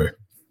that story.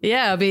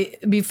 Yeah,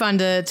 it'd be fun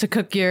to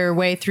cook your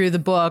way through the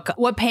book.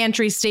 What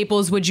pantry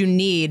staples would you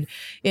need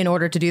in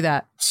order to do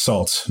that?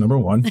 Salt, number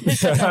one.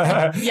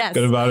 Yes.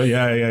 Good about it.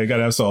 Yeah, you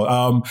gotta have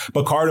salt.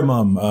 But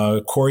cardamom,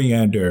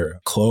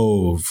 coriander,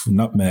 clove,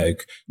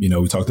 nutmeg.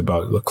 We talked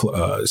about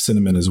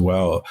cinnamon as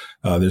well.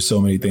 There's so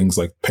many things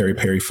like peri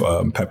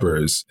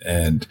peppers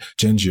and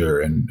ginger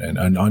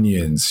and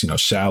onions.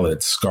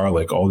 Shallots,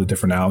 garlic, all the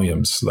different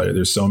alliums. Like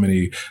there's so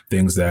many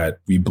things that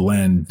we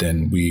blend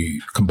and we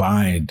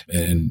combined,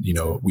 and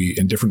we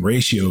in different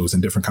ratios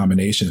and different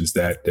combinations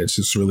that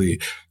just really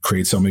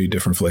create so many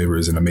different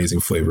flavors and amazing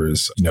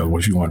flavors.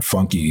 If you want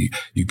funky,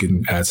 you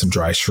can add some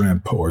dry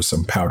shrimp or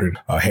some powdered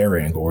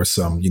herring or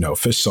some,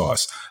 fish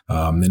sauce.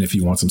 And if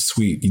you want some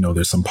sweet,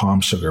 there's some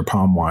palm sugar,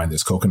 palm wine,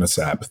 there's coconut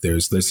sap.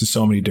 There's just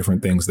so many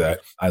different things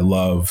that I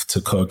love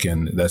to cook,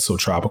 and that's so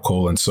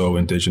tropical and so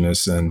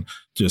indigenous and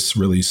just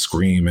really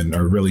scream and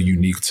are really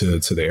unique to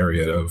the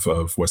area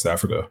of West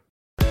Africa.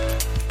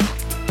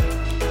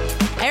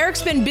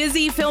 Eric's been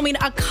busy filming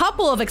a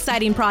couple of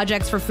exciting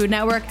projects for Food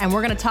Network, and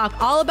we're going to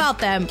talk all about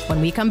them when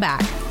we come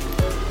back.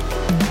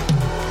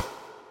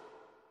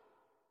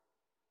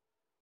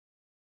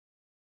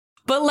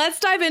 But let's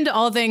dive into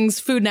all things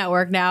Food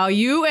Network now.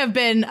 You have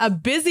been a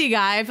busy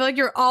guy. I feel like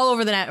you're all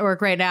over the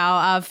network right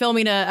now,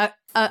 filming a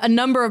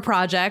number of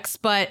projects.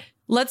 But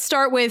let's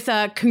start with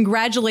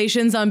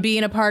congratulations on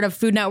being a part of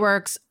Food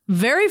Network's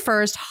very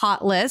first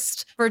hot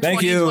list for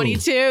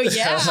 2022.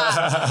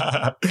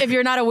 Yeah. If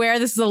you're not aware,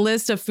 this is a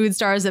list of food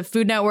stars that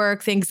Food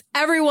Network thinks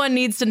everyone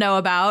needs to know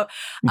about.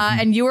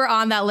 And you were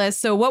on that list.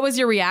 So what was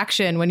your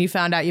reaction when you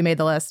found out you made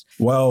the list?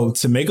 Well,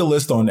 to make a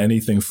list on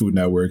anything Food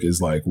Network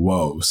is like,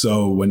 whoa.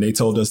 So when they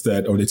told us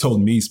that, or they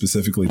told me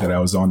specifically that I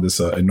was on this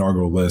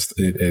inaugural list,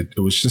 it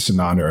was just an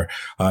honor,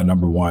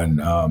 number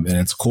one. And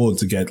it's cool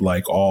to get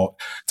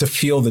to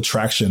feel the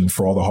traction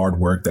for all the hard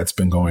work that's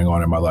been going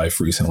on in my life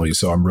recently.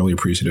 So I'm really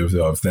appreciative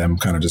of them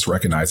kind of just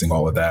recognizing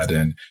all of that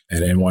and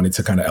wanting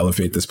to kind of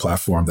elevate this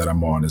platform that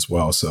I'm on as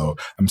well. So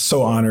I'm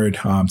so honored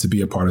to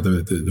be a part of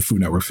the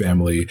Food Network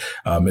family.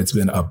 It's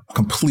been a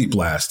complete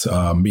blast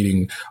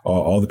meeting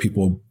all the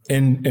people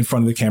in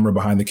front of the camera,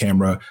 behind the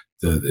camera,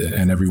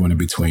 and everyone in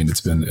between.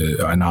 It's been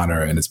an honor,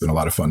 and it's been a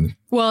lot of fun.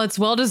 Well, it's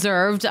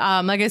well-deserved.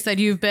 Like I said,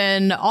 you've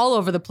been all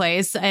over the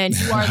place, and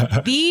you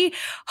are the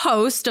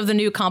host of the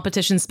new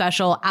competition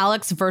special,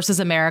 Alex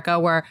versus America,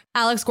 where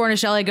Alex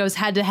Guarnaschelli goes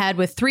head-to-head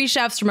with 3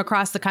 chefs from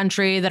across the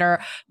country that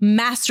are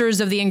masters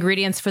of the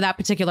ingredients for that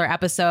particular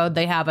episode.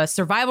 They have a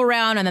survival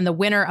round, and then the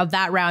winner of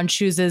that round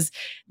chooses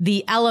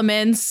the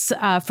elements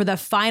for the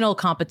final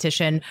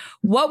competition.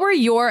 What were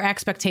your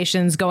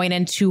expectations going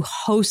into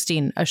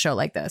hosting a show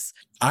like this?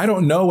 I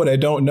don't know what I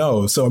don't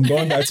know. So I'm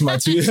going back to my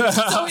two. It's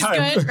always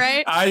good,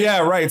 right? Yeah,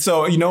 right.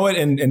 So you know what?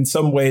 In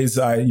some ways,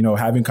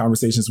 having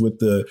conversations with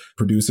the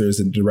producers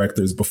and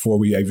directors before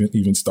we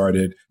even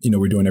started,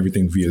 we're doing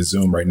everything via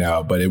Zoom right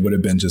now, but it would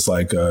have been just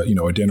like, a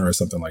dinner or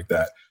something like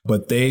that.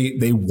 But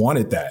they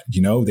wanted that,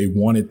 they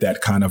wanted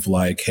that kind of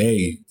like,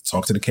 hey,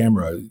 talk to the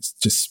camera,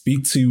 just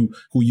speak to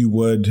who you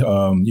would,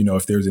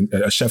 if there's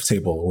a chef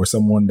table or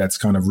someone that's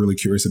kind of really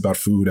curious about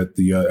food at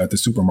the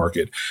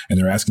supermarket and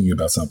they're asking you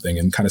about something,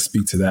 and kind of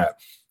speak to that.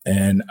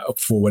 And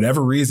for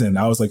whatever reason,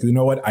 I was like, you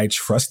know what? I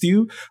trust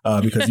you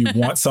because you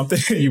want something,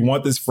 you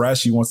want this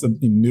fresh, you want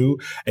something new,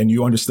 and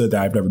you understood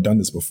that I've never done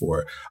this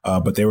before.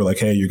 But they were like,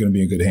 hey, you're going to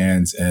be in good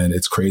hands. And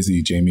it's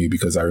crazy, Jamie,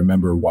 because I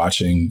remember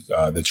watching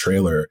the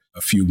trailer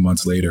a few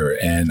months later,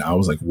 and I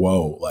was like,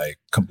 whoa, like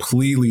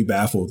completely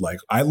baffled. Like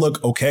I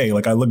look okay,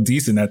 like I look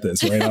decent at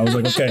this, right? I was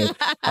like, okay,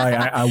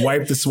 I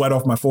wiped the sweat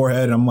off my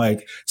forehead, and I'm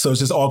like, so it's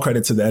just all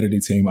credit to the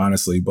editing team,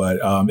 honestly. But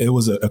it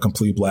was a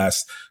complete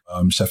blast.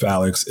 Chef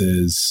Alex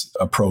is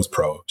a pro's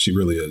pro. She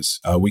really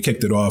is. We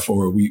kicked it off,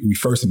 or we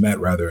first met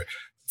rather,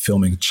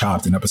 filming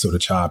Chopped, an episode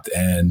of Chopped.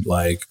 And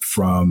like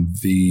from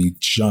the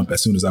jump,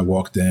 as soon as I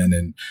walked in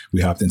and we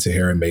hopped into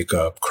hair and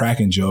makeup,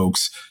 cracking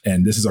jokes.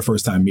 And this is our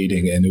first time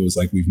meeting. And it was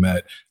like we've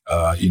met,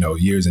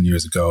 years and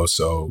years ago.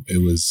 So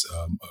it was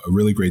a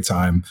really great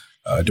time.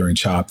 during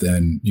Chopped.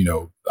 And,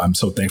 I'm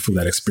so thankful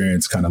that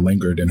experience kind of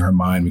lingered in her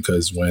mind,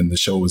 because when the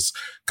show was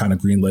kind of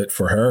greenlit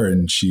for her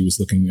and she was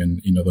looking,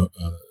 and,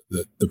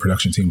 the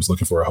production team was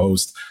looking for a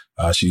host,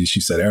 she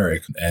said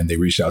Eric, and they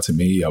reached out to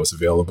me. I was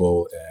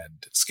available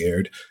and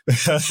scared,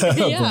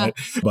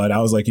 but I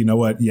was like, you know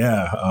what?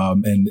 Yeah.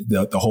 And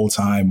the whole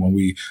time when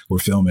we were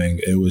filming,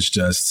 it was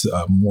just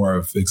more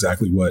of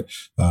exactly what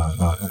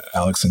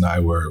Alex and I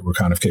were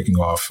kind of kicking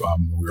off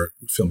when we were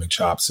filming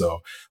Chopped.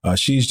 So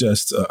she's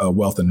just a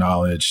wealth of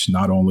knowledge,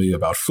 not only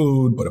about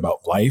food, but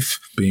about life,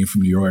 being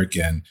from New York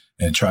and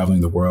traveling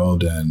the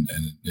world and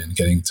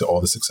getting to all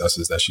the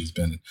successes that she's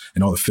been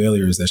and all the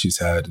failures that she's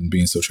had, and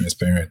being so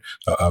transparent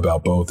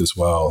about both as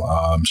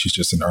well. She's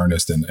just an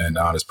earnest and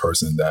honest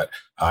person that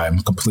I'm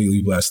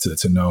completely blessed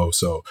to know.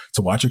 So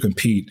to watch her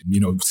compete,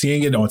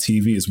 seeing it on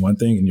TV is one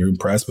thing and you're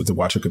impressed, but to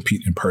watch her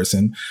compete in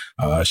person,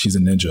 she's a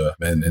ninja,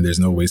 and there's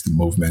no wasted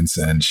movements,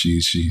 and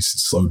she's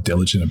so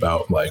diligent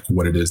about like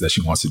what it is that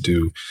she wants to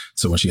do.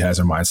 So when she has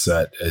her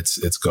mindset,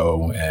 it's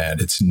go, and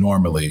it's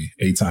normally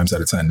 8 times out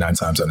of 10, 9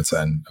 times out of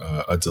 10,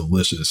 a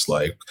delicious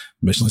like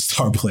Michelin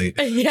star plate.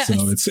 Yes.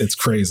 So it's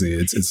crazy.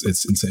 It's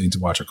insane to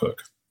watch her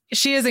cook.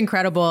 She is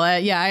incredible.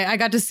 I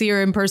got to see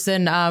her in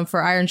person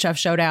for Iron Chef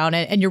Showdown.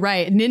 And you're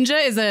right.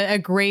 Ninja is a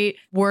great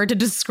word to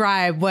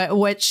describe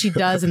what she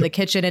does in the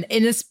kitchen,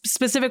 and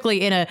specifically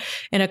in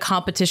a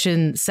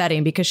competition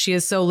setting, because she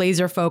is so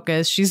laser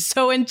focused. She's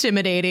so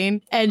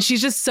intimidating, and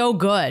she's just so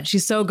good.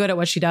 She's so good at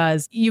what she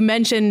does. You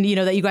mentioned,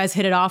 that you guys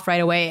hit it off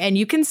right away, and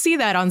you can see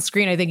that on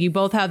screen. I think you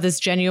both have this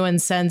genuine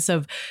sense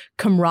of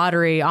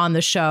camaraderie on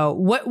the show.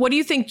 What do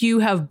you think you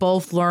have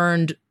both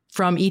learned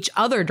from each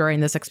other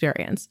during this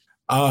experience?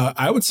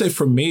 I would say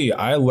for me,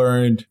 I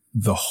learned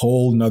the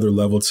whole nother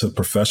level to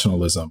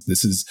professionalism.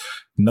 This is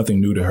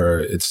nothing new to her.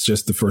 It's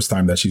just the first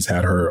time that she's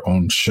had her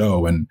own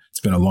show, and it's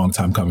been a long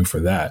time coming for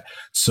that.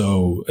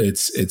 So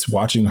it's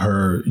watching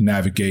her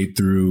navigate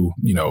through,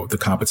 the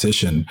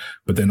competition,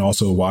 but then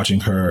also watching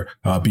her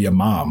be a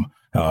mom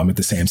at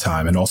the same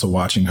time, and also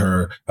watching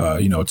her,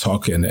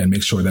 talk and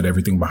make sure that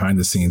everything behind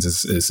the scenes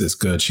is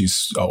good.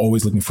 She's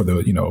always looking for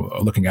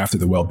looking after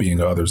the well-being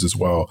of others as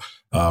well.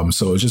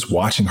 So it's just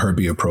watching her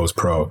be a pro's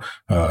pro.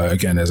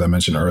 Again, as I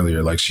mentioned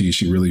earlier, like she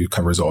really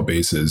covers all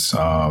bases,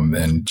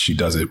 and she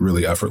does it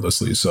really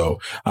effortlessly. So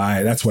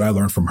that's what I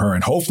learned from her.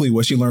 And hopefully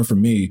what she learned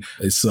from me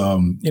is, I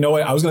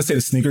was going to say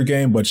the sneaker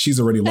game, but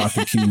she's already locked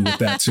the key with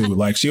that too.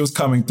 Like she was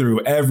coming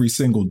through every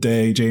single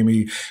day,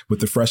 Jamie, with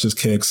the freshest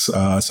kicks.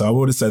 So I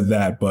would have said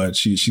that, but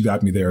she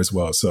got me there as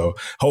well. So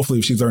hopefully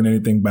if she's learned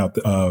anything about,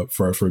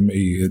 for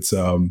me, it's,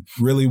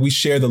 really, we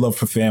share the love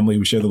for family.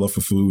 We share the love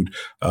for food,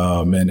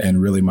 and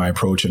really my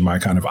approach and my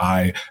kind of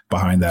eye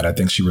behind that. I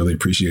think she really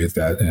appreciates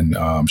that,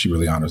 and she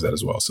really honors that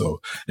as well. So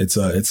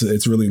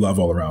it's really love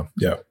all around.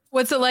 Yeah.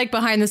 What's it like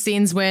behind the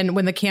scenes when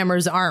the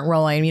cameras aren't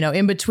rolling,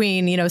 in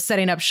between,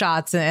 setting up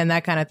shots and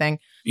that kind of thing?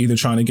 Either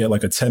trying to get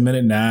like a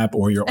 10-minute nap,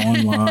 or you're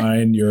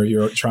online,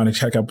 you're trying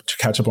to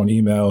catch up on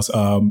emails,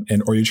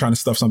 or you're trying to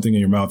stuff something in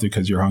your mouth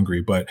because you're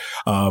hungry. But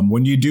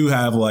when you do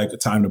have like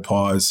time to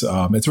pause,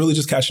 it's really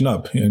just catching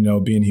up,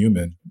 being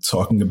human,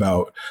 talking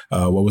about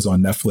what was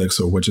on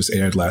Netflix or what just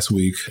aired last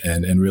week,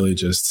 and really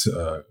just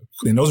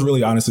and those are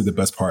really honestly the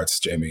best parts,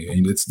 Jamie.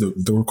 And it's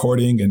the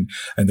recording and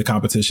the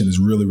competition is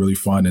really, really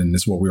fun, and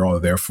it's what we're all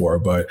there for.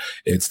 But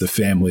it's the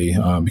family,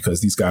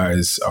 because these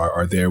guys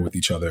are there with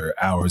each other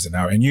hours and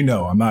hours. And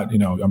I'm not,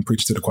 I'm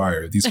preaching to the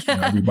choir. These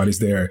everybody's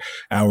there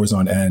hours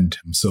on end.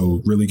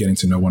 So really getting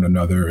to know one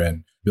another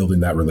and building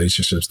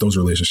those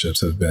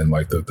relationships have been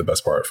like the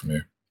best part for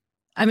me.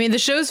 I mean, the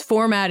show's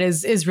format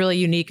is really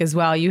unique as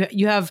well.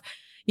 You have,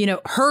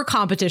 her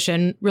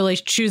competition really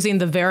choosing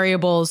the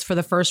variables for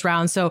the first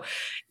round. So,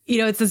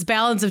 it's this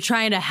balance of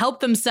trying to help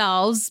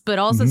themselves, but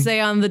also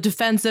stay on the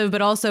defensive,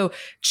 but also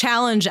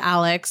challenge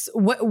Alex.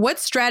 What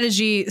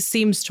strategy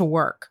seems to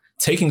work?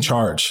 Taking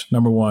charge.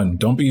 Number one,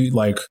 don't be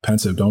like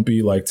pensive. Don't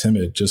be like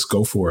timid. Just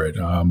go for it.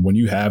 When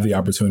you have the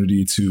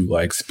opportunity to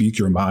like speak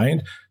your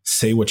mind,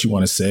 say what you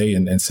want to say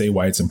and say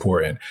why it's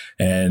important.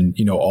 And,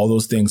 all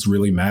those things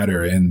really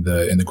matter in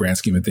the grand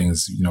scheme of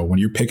things. When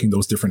you're picking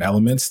those different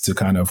elements to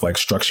kind of like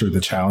structure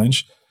the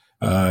challenge,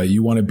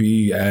 you want to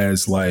be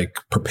as like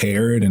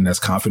prepared and as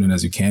confident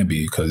as you can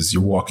be, because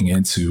you're walking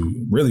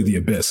into really the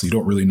abyss. You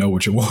don't really know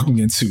what you're walking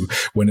into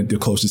when the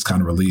close is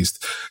kind of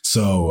released.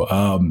 So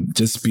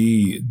just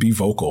be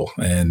vocal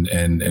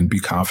and be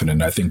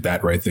confident. I think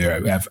that right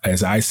there,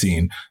 as I've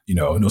seen,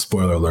 no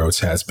spoiler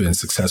alerts, has been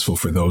successful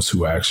for those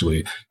who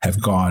actually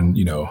have gone,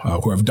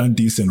 who have done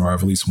decent or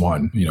have at least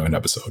won, an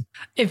episode.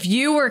 If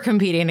you were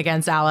competing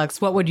against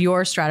Alex, what would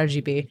your strategy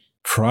be?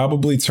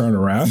 Probably turn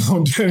around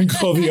and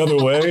go the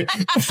other way.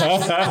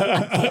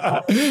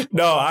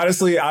 No,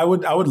 honestly, I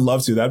would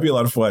love to. That'd be a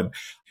lot of fun.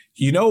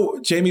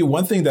 Jamie,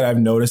 one thing that I've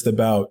noticed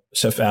about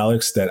Chef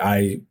Alex that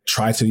I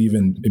try to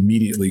even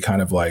immediately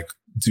kind of like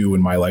do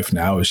in my life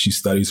now is she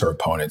studies her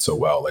opponent so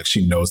well. Like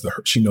she knows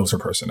her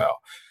personnel.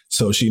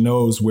 So she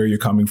knows where you're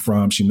coming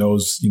from. She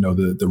knows,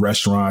 the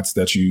restaurants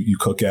that you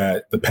cook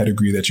at, the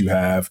pedigree that you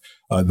have,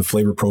 the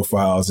flavor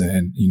profiles,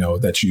 and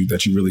that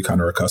you really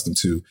kind of are accustomed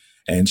to.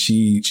 And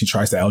she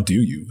tries to outdo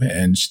you.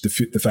 And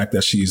the fact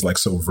that she's like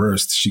so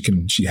versed,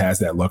 she has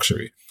that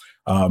luxury.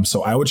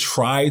 So I would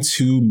try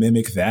to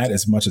mimic that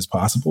as much as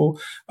possible.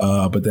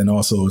 But then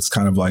also it's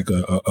kind of like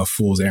a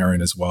fool's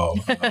errand as well.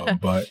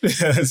 But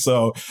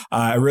so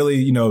I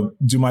really,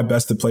 do my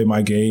best to play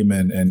my game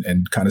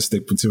and kind of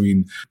stick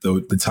between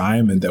the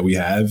time and that we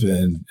have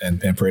and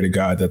pray to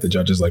God that the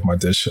judges like my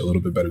dish a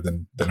little bit better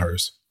than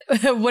hers.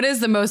 What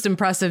is the most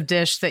impressive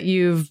dish that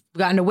you've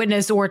gotten to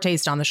witness or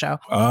taste on the show?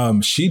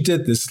 She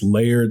did this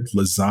layered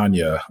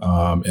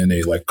lasagna in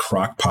a like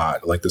crock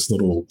pot, like this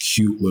little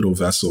cute little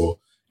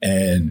vessel.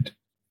 And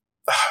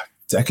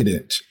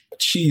decadent,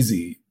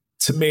 cheesy,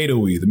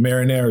 tomatoey, the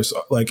marinara,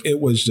 like it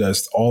was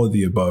just all of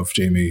the above,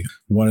 Jamie.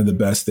 One of the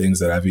best things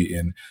that I've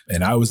eaten.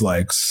 And I was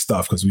like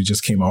stuffed because we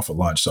just came off of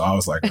lunch. So I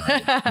was like, all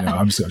right,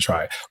 I'm just going to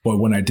try it. But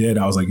when I did,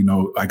 I was like,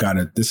 I got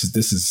it. This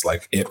is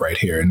like it right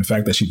here. And the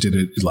fact that she did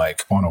it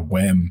like on a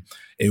whim,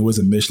 it was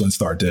a Michelin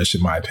star dish,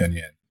 in my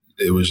opinion.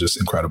 It was just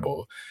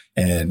incredible.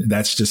 And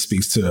that just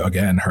speaks to,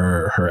 again,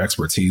 her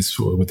expertise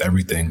with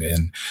everything.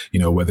 And,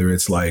 whether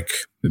it's like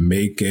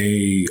make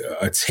a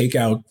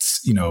takeout,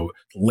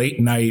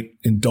 late night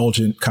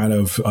indulgent kind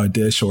of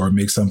dish, or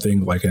make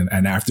something like an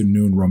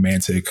afternoon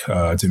romantic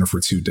dinner for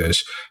two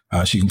dish,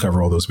 she can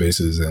cover all those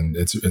bases. And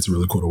it's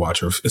really cool to watch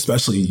her,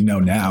 especially,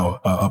 now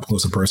up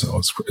close and personal.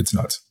 It's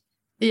nuts.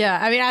 Yeah.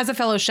 I mean, as a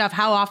fellow chef,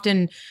 how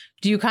often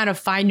do you kind of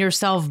find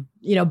yourself,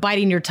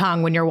 biting your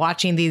tongue when you're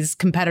watching these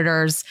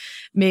competitors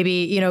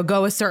maybe,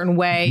 go a certain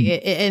way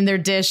in their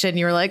dish and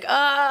you're like,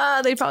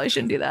 they probably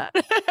shouldn't do that?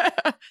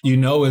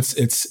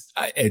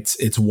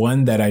 It's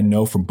one that I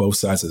know from both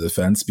sides of the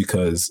fence,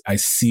 because I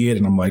see it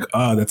and I'm like,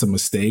 that's a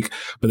mistake.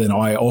 But then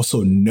I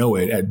also know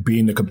it at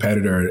being a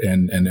competitor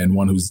and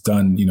one who's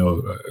done,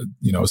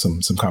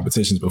 some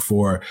competitions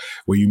before,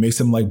 where you make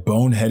some like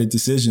boneheaded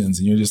decisions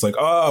and you're just like,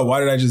 why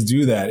did I just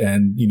do that?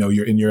 And,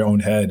 you're in your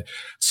own head.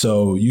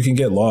 So you can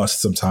get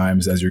lost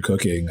sometimes as you're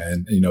cooking.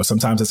 And,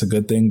 sometimes that's a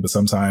good thing, but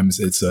sometimes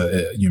it's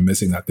you're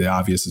missing the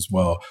obvious as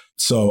well.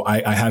 So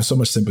I have so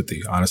much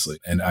sympathy, honestly,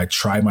 and I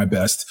try my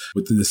best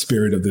with the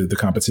spirit of the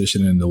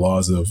competition and the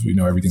laws of,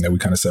 everything that we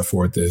kind of set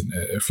forth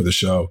for the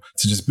show,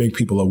 to just make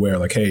people aware,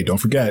 like, hey, don't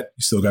forget,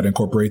 you still got to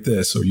incorporate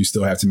this, or you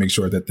still have to make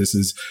sure that this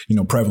is,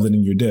 prevalent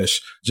in your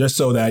dish, just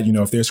so that,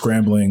 if they're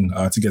scrambling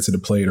to get to the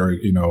plate, or,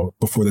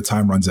 before the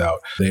time runs out,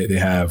 they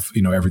have,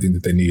 everything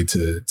that they need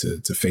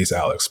to face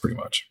Alex pretty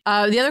much.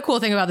 The other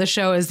cool thing about the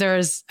show is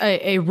there's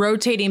a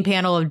rotating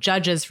panel of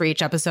judges for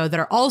each episode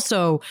that are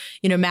also,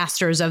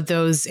 masters of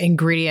those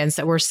ingredients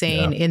that we're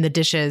seeing in the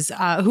dishes.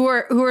 Who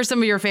are some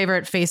of your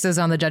favorite faces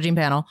on the judging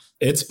panel?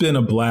 It's been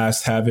a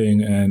blast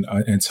having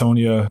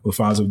Antonia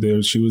Lafonso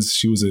there. She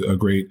was a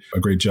great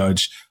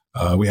judge.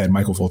 We had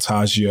Michael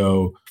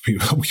Voltaggio.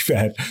 We've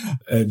had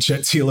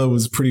Chet Tila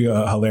was pretty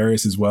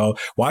hilarious as well.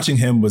 Watching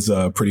him was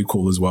pretty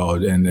cool as well,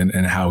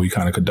 and how he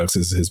kind of conducts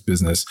his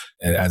business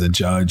as a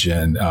judge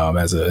and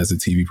as a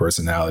TV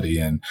personality,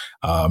 and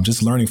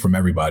just learning from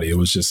everybody. It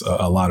was just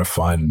a lot of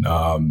fun.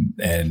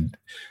 And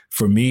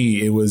for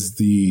me, it was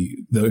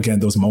again,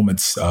 those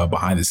moments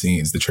behind the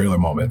scenes, the trailer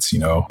moments,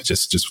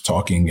 just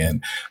talking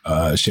and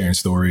sharing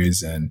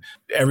stories, and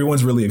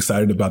everyone's really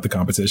excited about the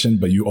competition,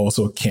 but you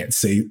also can't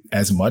say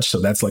as much. So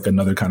that's like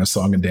another kind of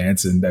song and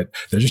dance, and that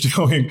they're just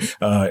doing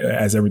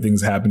as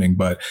everything's happening.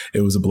 But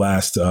it was a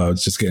blast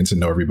just getting to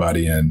know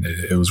everybody, and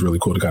it was really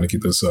cool to kind of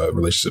keep those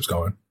relationships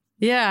going.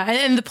 Yeah.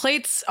 And the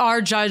plates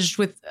are judged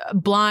with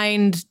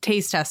blind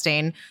taste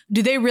testing.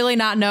 Do they really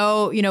not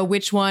know,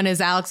 which one is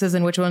Alex's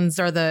and which ones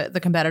are the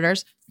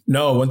competitors?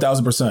 No,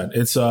 1000%.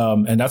 It's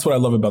and that's what I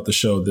love about the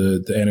show,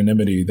 the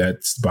anonymity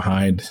that's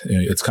behind.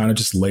 It's kind of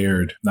just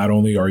layered. Not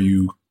only are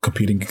you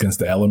competing against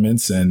the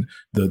elements and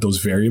those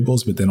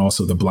variables, but then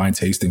also the blind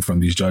tasting from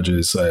these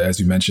judges. As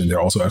you mentioned, they're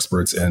also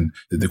experts in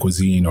the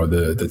cuisine or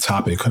the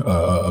topic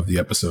of the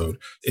episode.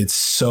 It's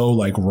so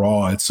like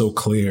raw, it's so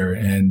clear,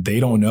 and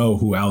they don't know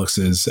who Alex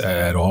is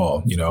at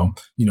all.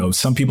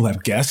 Some people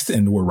have guessed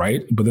and were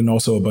right, but then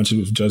also a bunch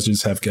of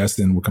judges have guessed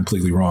and were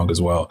completely wrong as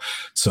well.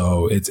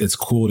 So it's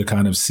cool to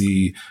kind of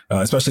see,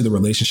 especially the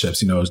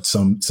relationships.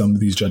 Some of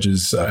these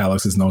judges,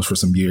 Alex has known for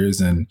some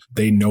years, and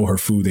they know her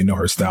food, they know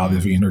her style,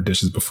 they've eaten her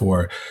dishes before.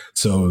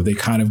 So they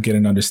kind of get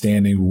an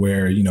understanding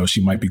where,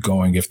 she might be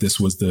going if this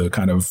was the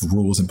kind of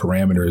rules and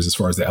parameters as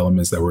far as the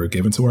elements that were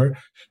given to her.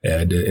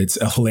 And it's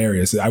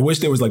hilarious. I wish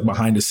there was like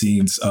behind the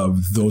scenes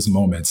of those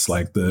moments,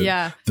 like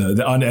the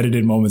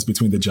unedited moments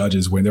between the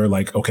judges when they're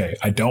like, okay,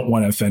 I don't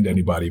want to offend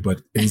anybody,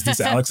 but is this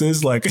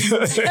Alex's? Like, it's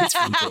pretty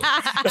cool.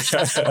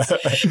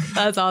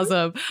 That's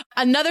awesome.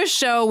 Another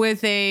show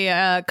with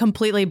a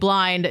completely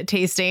blind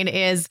tasting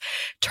is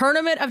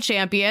Tournament of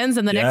Champions.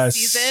 And the next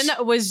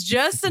season was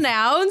just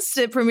announced. announced.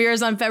 It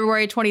premieres on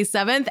February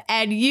 27th,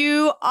 and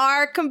you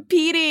are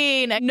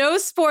competing. No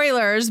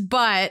spoilers,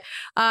 but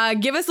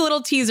give us a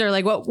little teaser,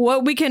 like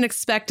what we can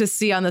expect to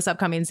see on this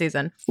upcoming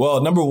season.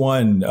 Well, number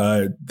one,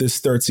 this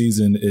third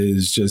season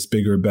is just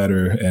bigger,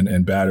 better,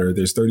 and badder.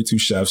 There's 32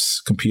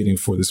 chefs competing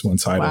for this one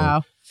title.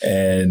 Wow.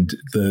 And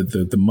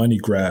the money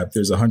grab,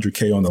 there's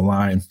 $100K on the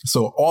line.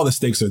 So all the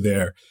stakes are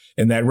there.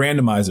 And that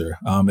randomizer,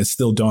 it's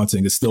still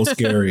daunting. It's still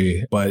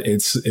scary, but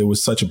it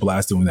was such a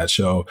blast doing that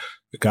show.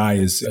 The guy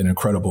is an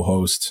incredible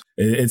host.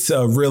 It's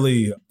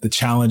really the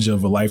challenge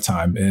of a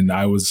lifetime. And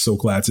I was so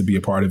glad to be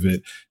a part of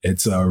it.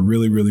 It's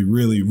really, really,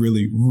 really,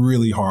 really,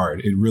 really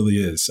hard. It really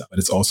is. But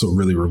it's also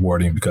really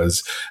rewarding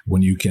because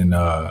when you can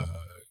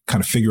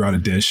kind of figure out a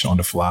dish on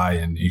the fly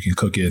and you can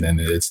cook it and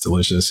it's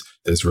delicious,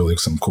 there's really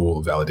some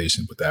cool validation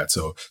with that.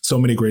 So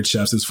many great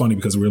chefs. It's funny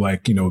because we're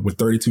like, with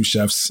 32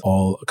 chefs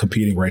all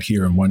competing right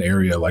here in one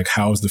area, like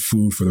how's the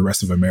food for the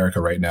rest of America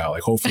right now?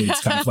 Like hopefully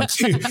it's kind of like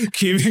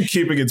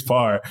keeping its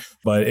par.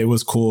 But it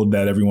was cool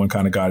that everyone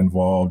kind of got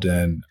involved,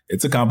 and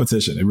it's a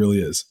competition. It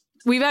really is.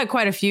 We've had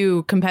quite a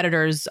few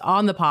competitors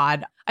on the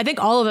pod. I think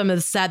all of them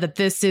have said that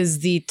this is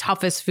the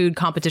toughest food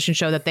competition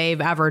show that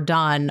they've ever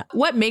done.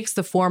 What makes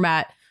the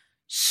format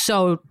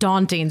so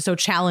daunting, so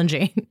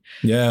challenging?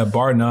 Yeah,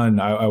 bar none,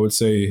 I would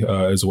say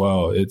as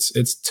well.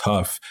 It's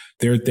tough.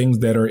 There are things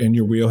that are in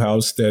your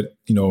wheelhouse that,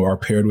 are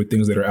paired with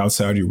things that are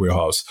outside your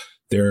wheelhouse.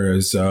 There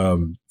is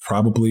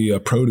probably a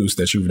produce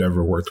that you've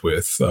never worked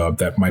with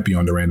that might be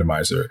on the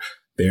randomizer.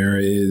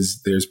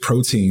 There's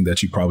protein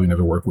that you probably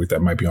never worked with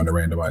that might be on the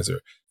randomizer.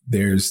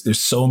 There's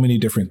so many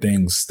different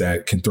things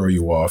that can throw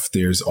you off.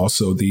 There's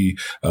also the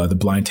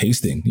blind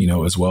tasting,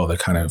 as well, that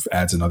kind of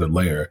adds another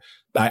layer.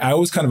 I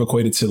always kind of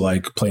equate it to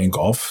like playing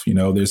golf.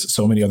 There's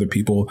so many other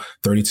people,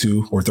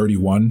 32 or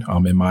 31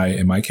 in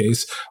my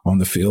case on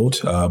the field,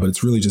 but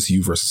it's really just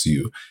you versus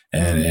you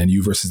and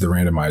you versus the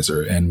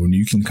randomizer. And when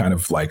you can kind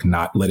of like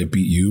not let it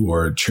beat you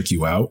or trick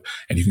you out,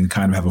 and you can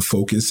kind of have a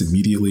focus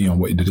immediately on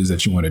what it is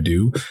that you want to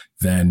do,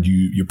 then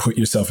you put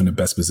yourself in the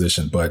best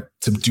position. But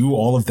to do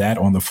all of that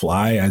on the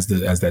fly as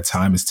that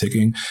time is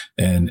ticking,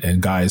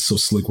 and Guy is so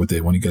slick with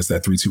it when he gets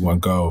that 3, 2, 1,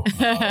 go.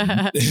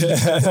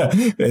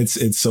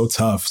 It's so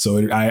tough.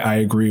 So I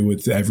agree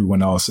with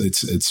everyone else.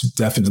 It's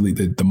definitely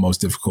the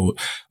most difficult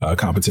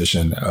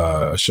competition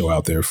show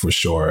out there for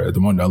sure. The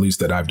one at least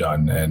that I've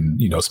done,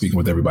 and speaking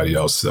with everybody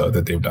else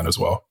that they've done as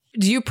well.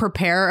 Do you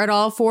prepare at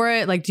all for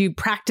it? Like, do you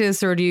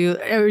practice, or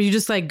you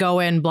just like go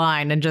in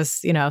blind and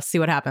just, see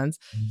what happens?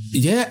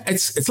 Yeah,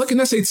 it's like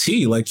an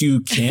SAT. Like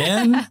you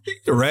can,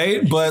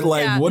 right? But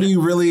like, what are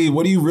you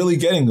really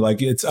getting? Like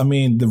the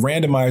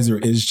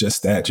randomizer is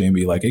just that,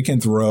 Jamie. Like it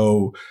can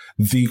throw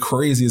the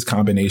craziest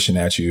combination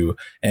at you,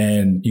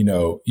 and,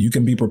 you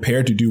can be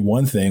prepared to do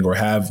one thing or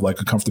have like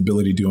a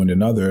comfortability doing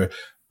another.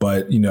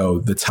 But,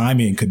 the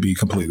timing could be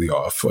completely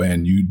off,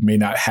 and you may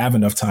not have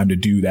enough time to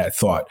do that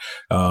thought.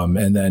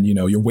 And then,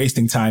 you're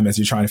wasting time as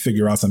you're trying to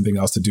figure out something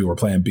else to do, or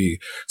plan B.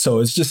 So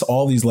it's just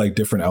all these like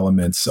different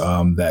elements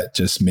that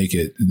just make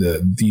it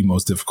the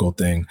most difficult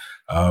thing.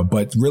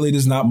 But really,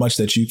 there's not much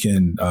that you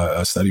can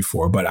study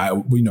for. But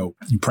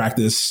you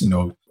practice,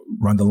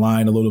 run the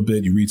line a little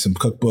bit. You read some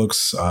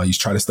cookbooks. You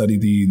try to study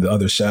the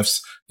other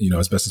chefs,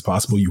 as best as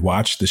possible. You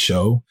watch the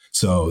show.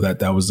 So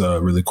that was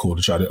really cool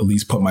to try to at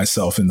least put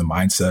myself in the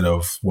mindset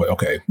of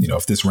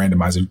if this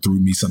randomizer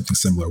threw me something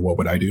similar, what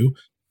would I do?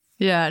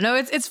 Yeah, no,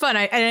 it's fun.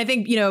 I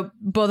think,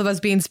 both of us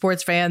being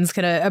sports fans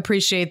can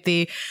appreciate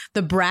the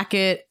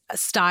bracket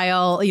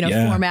style,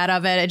 format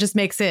of it. It just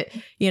makes it,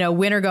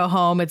 win or go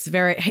home. It's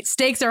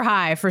stakes are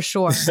high for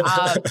sure.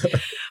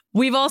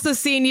 We've also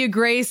seen you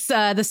grace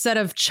the set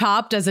of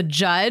Chopped as a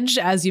judge,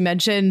 as you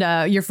mentioned,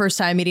 your first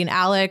time meeting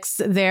Alex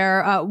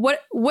there.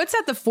 What's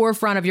at the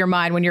forefront of your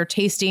mind when you're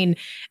tasting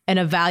and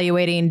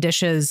evaluating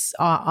dishes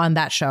on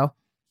that show?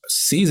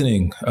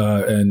 Seasoning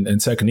and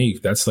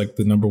technique. That's like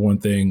the number one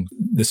thing.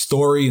 The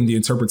story and the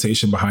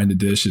interpretation behind the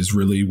dish is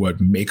really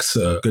what makes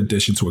a good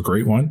dish into a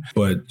great one.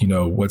 But,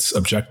 what's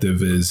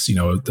objective is,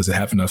 does it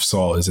have enough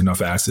salt? Is it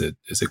enough acid?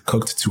 Is it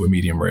cooked to a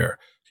medium rare?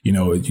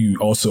 You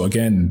also,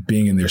 again,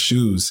 being in their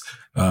shoes,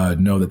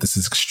 know that this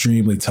is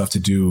extremely tough to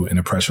do in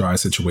a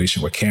pressurized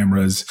situation with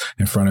cameras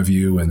in front of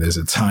you, and there's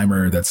a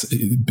timer that's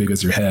big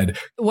as your head.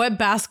 What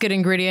basket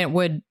ingredient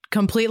would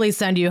completely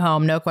send you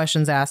home? No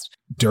questions asked.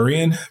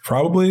 Durian,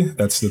 probably.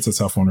 That's a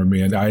tough one for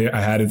me. And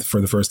I had it for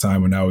the first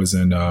time when I was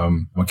in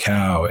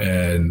Macau,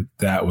 and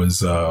that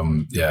was,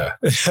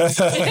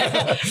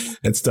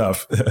 it's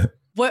tough.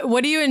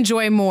 What do you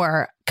enjoy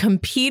more,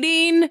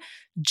 competing,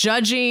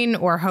 judging,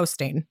 or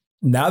hosting?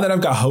 Now that I've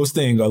got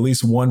hosting at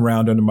least one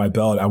round under my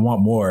belt, I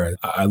want more.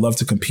 I love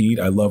to compete.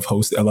 I love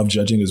hosting. I love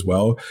judging as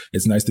well.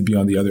 It's nice to be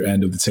on the other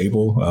end of the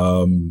table,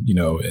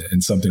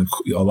 and something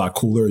a lot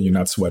cooler. You're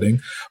not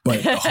sweating.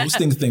 But the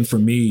hosting thing for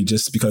me,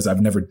 just because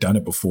I've never done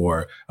it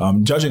before.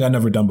 Judging I've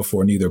never done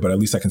before neither, but at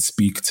least I can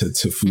speak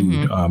to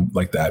food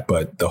like that.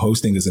 But the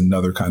hosting is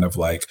another kind of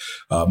like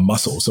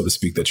muscle, so to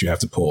speak, that you have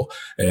to pull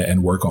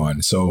and work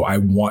on. So I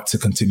want to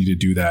continue to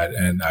do that.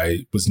 And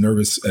I was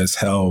nervous as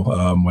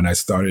hell when I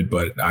started,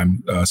 but I'm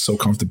time so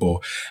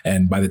comfortable.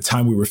 And by the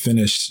time we were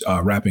finished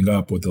wrapping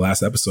up with the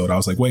last episode, I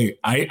was like, wait,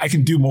 I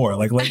can do more.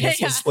 Like, let's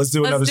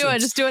do another. Let's do it.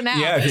 Just do it now.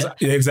 Yeah,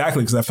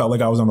 exactly. Because I felt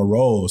like I was on a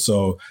roll.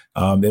 So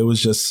it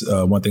was just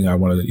one thing I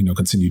wanted to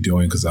continue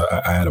doing because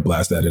I had a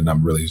blast at it, and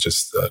I'm really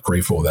just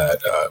grateful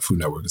that Food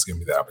Network has given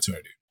me the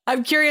opportunity.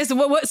 I'm curious.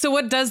 So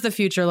what does the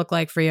future look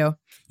like for you?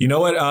 You know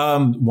what?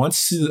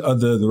 Once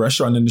the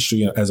restaurant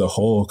industry as a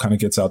whole kind of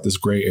gets out this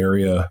gray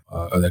area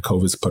that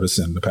COVID's put us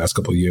in the past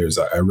couple of years,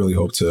 I really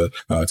hope to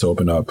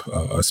open up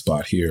a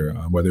spot here,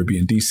 whether it be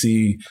in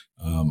DC.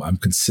 I'm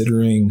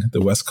considering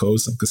the West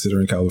Coast. I'm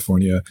considering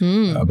California,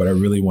 but I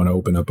really want to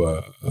open up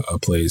a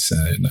place,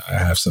 and I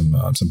have some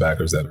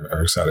backers that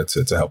are excited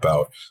to help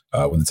out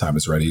when the time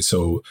is ready.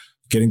 So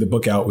getting the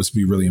book out was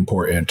be really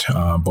important.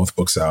 Both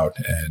books out,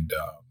 and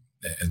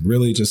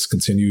really just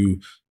continue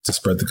to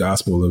spread the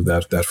gospel of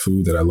that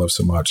food that I love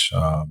so much,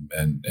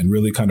 and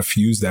really kind of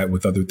fuse that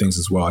with other things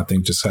as well. I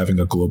think just having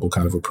a global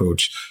kind of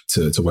approach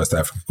to West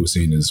African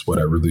cuisine is what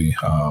I really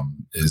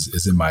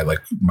is in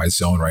my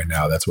zone right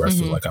now. That's where I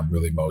feel like I'm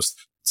really most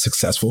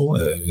successful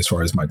as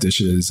far as my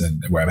dishes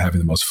and where I'm having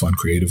the most fun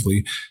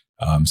creatively.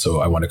 So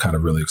I want to kind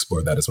of really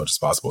explore that as much as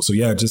possible. So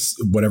yeah, just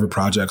whatever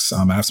projects.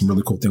 I have some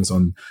really cool things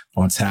on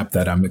tap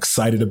that I'm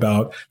excited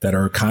about that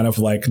are kind of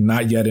like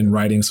not yet in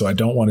writing. So I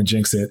don't want to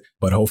jinx it,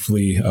 but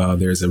hopefully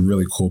there's a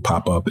really cool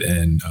pop-up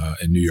in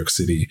New York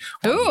City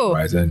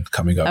horizon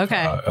coming up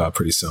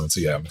pretty soon. So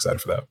yeah, I'm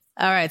excited for that.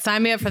 All right,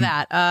 sign me up for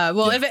that.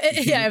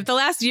 If the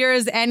last year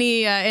is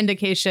any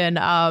indication,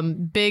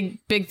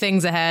 big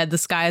things ahead. The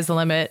sky is the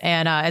limit,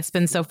 and it's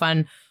been so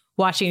fun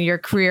watching your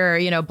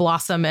career,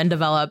 blossom and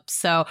develop.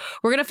 So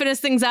we're going to finish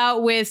things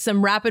out with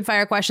some rapid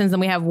fire questions.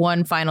 And we have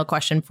one final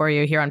question for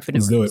you here on Food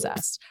Network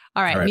Obsessed.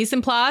 All right. Mise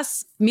en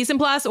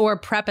place or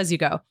prep as you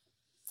go?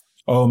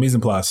 Oh, mise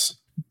en place.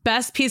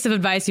 Best piece of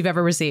advice you've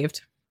ever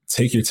received?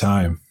 Take your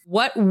time.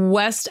 What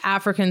West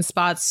African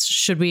spots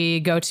should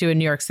we go to in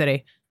New York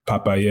City?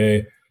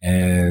 Papaye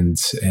and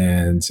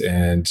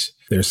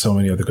there's so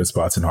many other good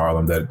spots in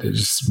Harlem that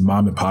just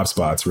mom and pop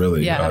spots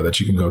really that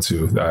you can go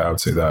to. I would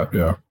say that.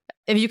 Yeah.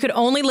 If you could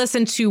only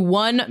listen to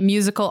one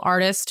musical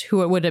artist,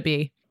 who would it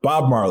be?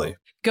 Bob Marley.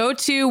 Go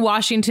to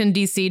Washington,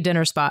 D.C.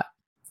 dinner spot.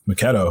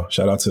 Miketto.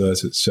 Shout out to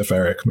Chef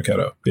Eric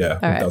Miketto. Yeah,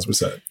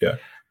 1,000%. Yeah.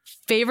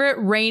 Favorite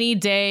rainy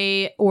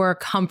day or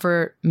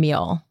comfort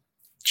meal?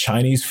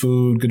 Chinese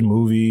food, good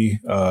movie,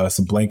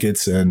 some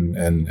blankets,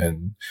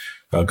 and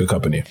good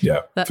company. Yeah,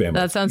 family.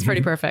 That sounds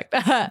pretty perfect.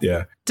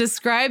 Yeah.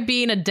 Describe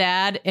being a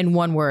dad in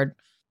one word.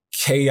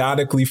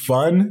 Chaotically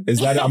fun? Is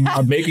that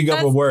I'm making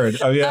up a word?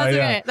 Oh yeah,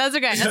 okay. That's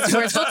okay. That's 2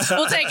 words.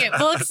 We'll take it.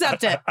 We'll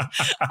accept it.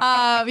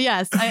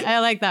 Yes, I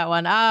like that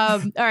one.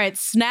 All right,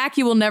 snack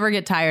you will never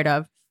get tired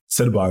of.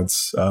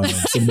 Cinnabons.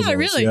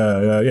 Really?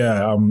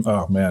 Yeah.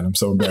 Oh man, I'm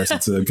so embarrassed.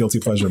 It's a guilty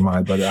pleasure of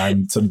mine, but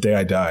to the day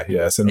I die.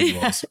 Yeah,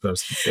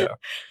 Cinnabons. Yeah.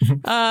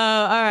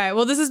 All right.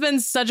 Well, this has been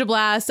such a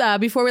blast.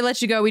 Before we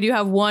let you go, we do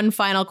have one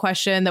final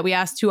question that we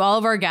asked to all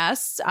of our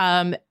guests.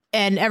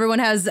 And everyone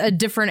has a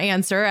different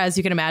answer, as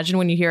you can imagine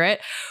when you hear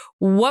it.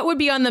 What would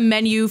be on the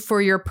menu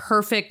for your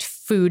perfect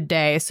food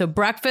day? So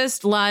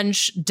breakfast,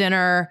 lunch,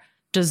 dinner,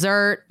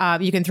 dessert.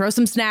 You can throw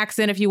some snacks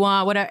in if you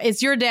want. Whatever.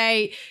 It's your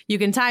day. You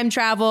can time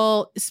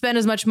travel, spend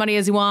as much money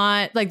as you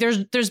want. Like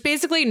there's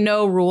basically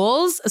no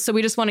rules. So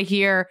we just want to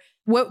hear,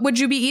 what would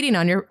you be eating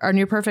on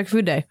your perfect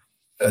food day?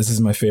 This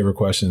is my favorite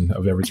question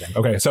of everything.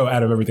 Okay, so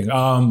out of everything,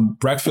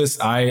 breakfast.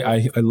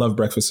 I love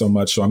breakfast so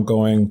much. So I'm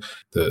going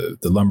the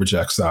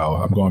lumberjack style.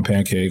 I'm going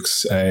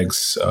pancakes,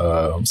 eggs,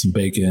 some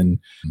bacon,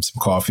 some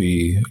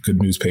coffee, a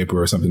good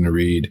newspaper or something to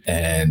read,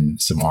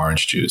 and some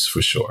orange juice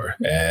for sure.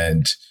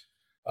 And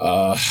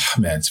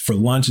for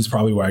lunch, it's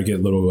probably where I get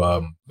a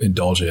little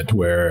indulgent,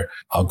 where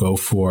I'll go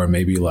for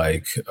maybe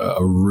like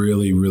a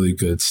really, really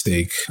good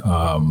steak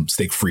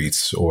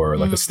frites or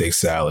like a steak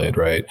salad,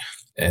 right?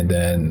 And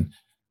then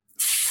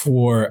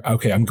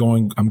I'm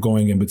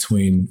going in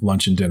between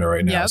lunch and dinner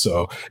right now. Yep.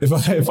 So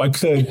if I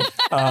could,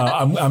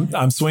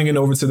 I'm swinging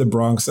over to the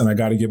Bronx, and I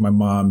got to get my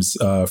mom's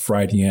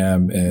fried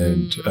yam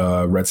and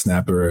red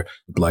snapper,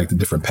 like the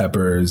different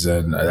peppers,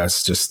 and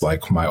that's just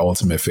like my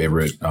ultimate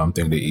favorite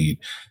thing to eat.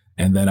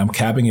 And then I'm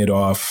capping it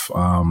off.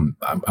 I'm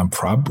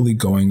probably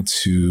going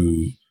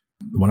to.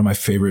 One of my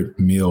favorite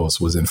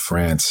meals was in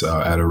France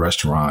at a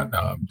restaurant.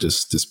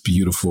 Just this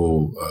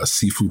beautiful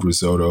seafood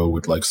risotto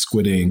with like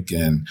squid ink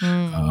and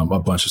a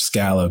bunch of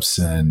scallops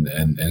and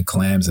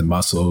clams and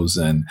mussels,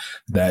 and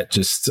that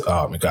just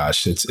oh my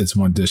gosh, it's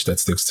one dish that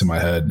sticks in my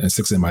head,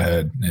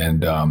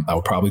 and I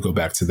would probably go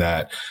back to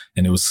that.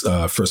 And it was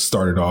first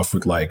started off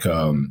with like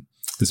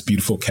this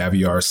beautiful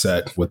caviar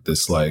set with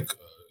this like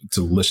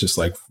delicious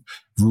like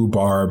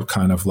rhubarb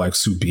kind of like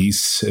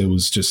soubise. It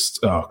was just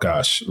oh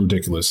gosh,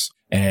 ridiculous.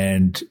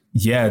 And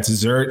yeah,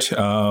 dessert,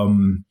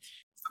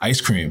 ice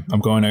cream.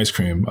 I'm going ice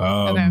cream.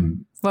 Okay.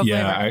 What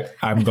flavor?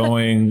 I'm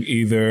going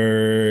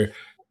either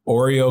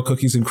Oreo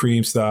cookies and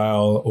cream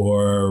style,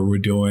 or we're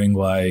doing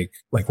like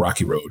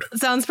Rocky Road.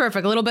 Sounds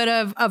perfect. A little bit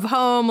of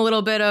home, a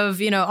little bit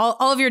of,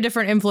 all of your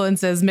different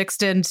influences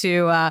mixed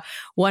into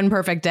one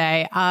perfect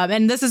day.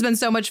 And this has been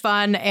so much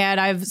fun. And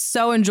I've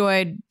so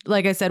enjoyed,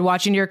 like I said,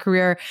 watching your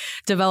career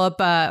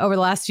develop over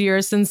the last few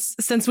years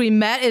since we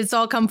met. It's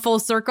all come full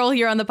circle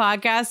here on the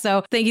podcast.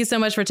 So thank you so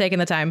much for taking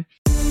the time.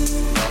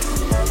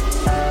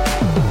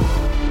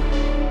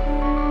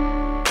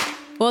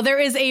 Well, there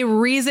is a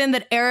reason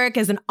that Eric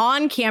is an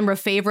on-camera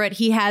favorite.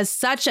 He has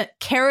such a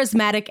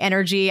charismatic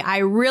energy. I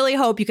really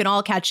hope you can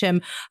all catch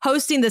him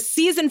hosting the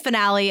season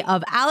finale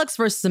of Alex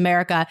vs.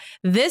 America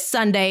this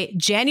Sunday,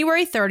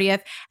 January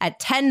 30th at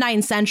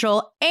 10/9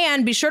 Central.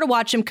 And be sure to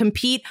watch him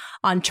compete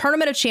on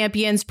Tournament of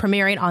Champions,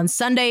 premiering on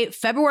Sunday,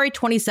 February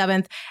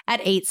 27th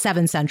at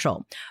 8/7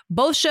 Central.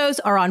 Both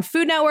shows are on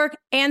Food Network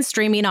and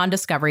streaming on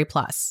Discovery+.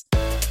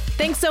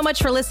 Thanks so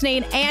much for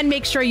listening, and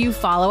make sure you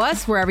follow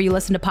us wherever you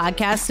listen to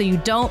podcasts so you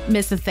don't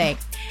miss a thing.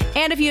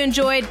 And if you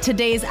enjoyed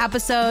today's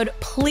episode,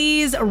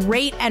 please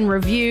rate and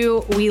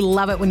review. We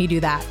love it when you do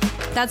that.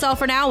 That's all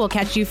for now. We'll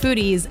catch you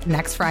foodies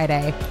next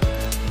Friday.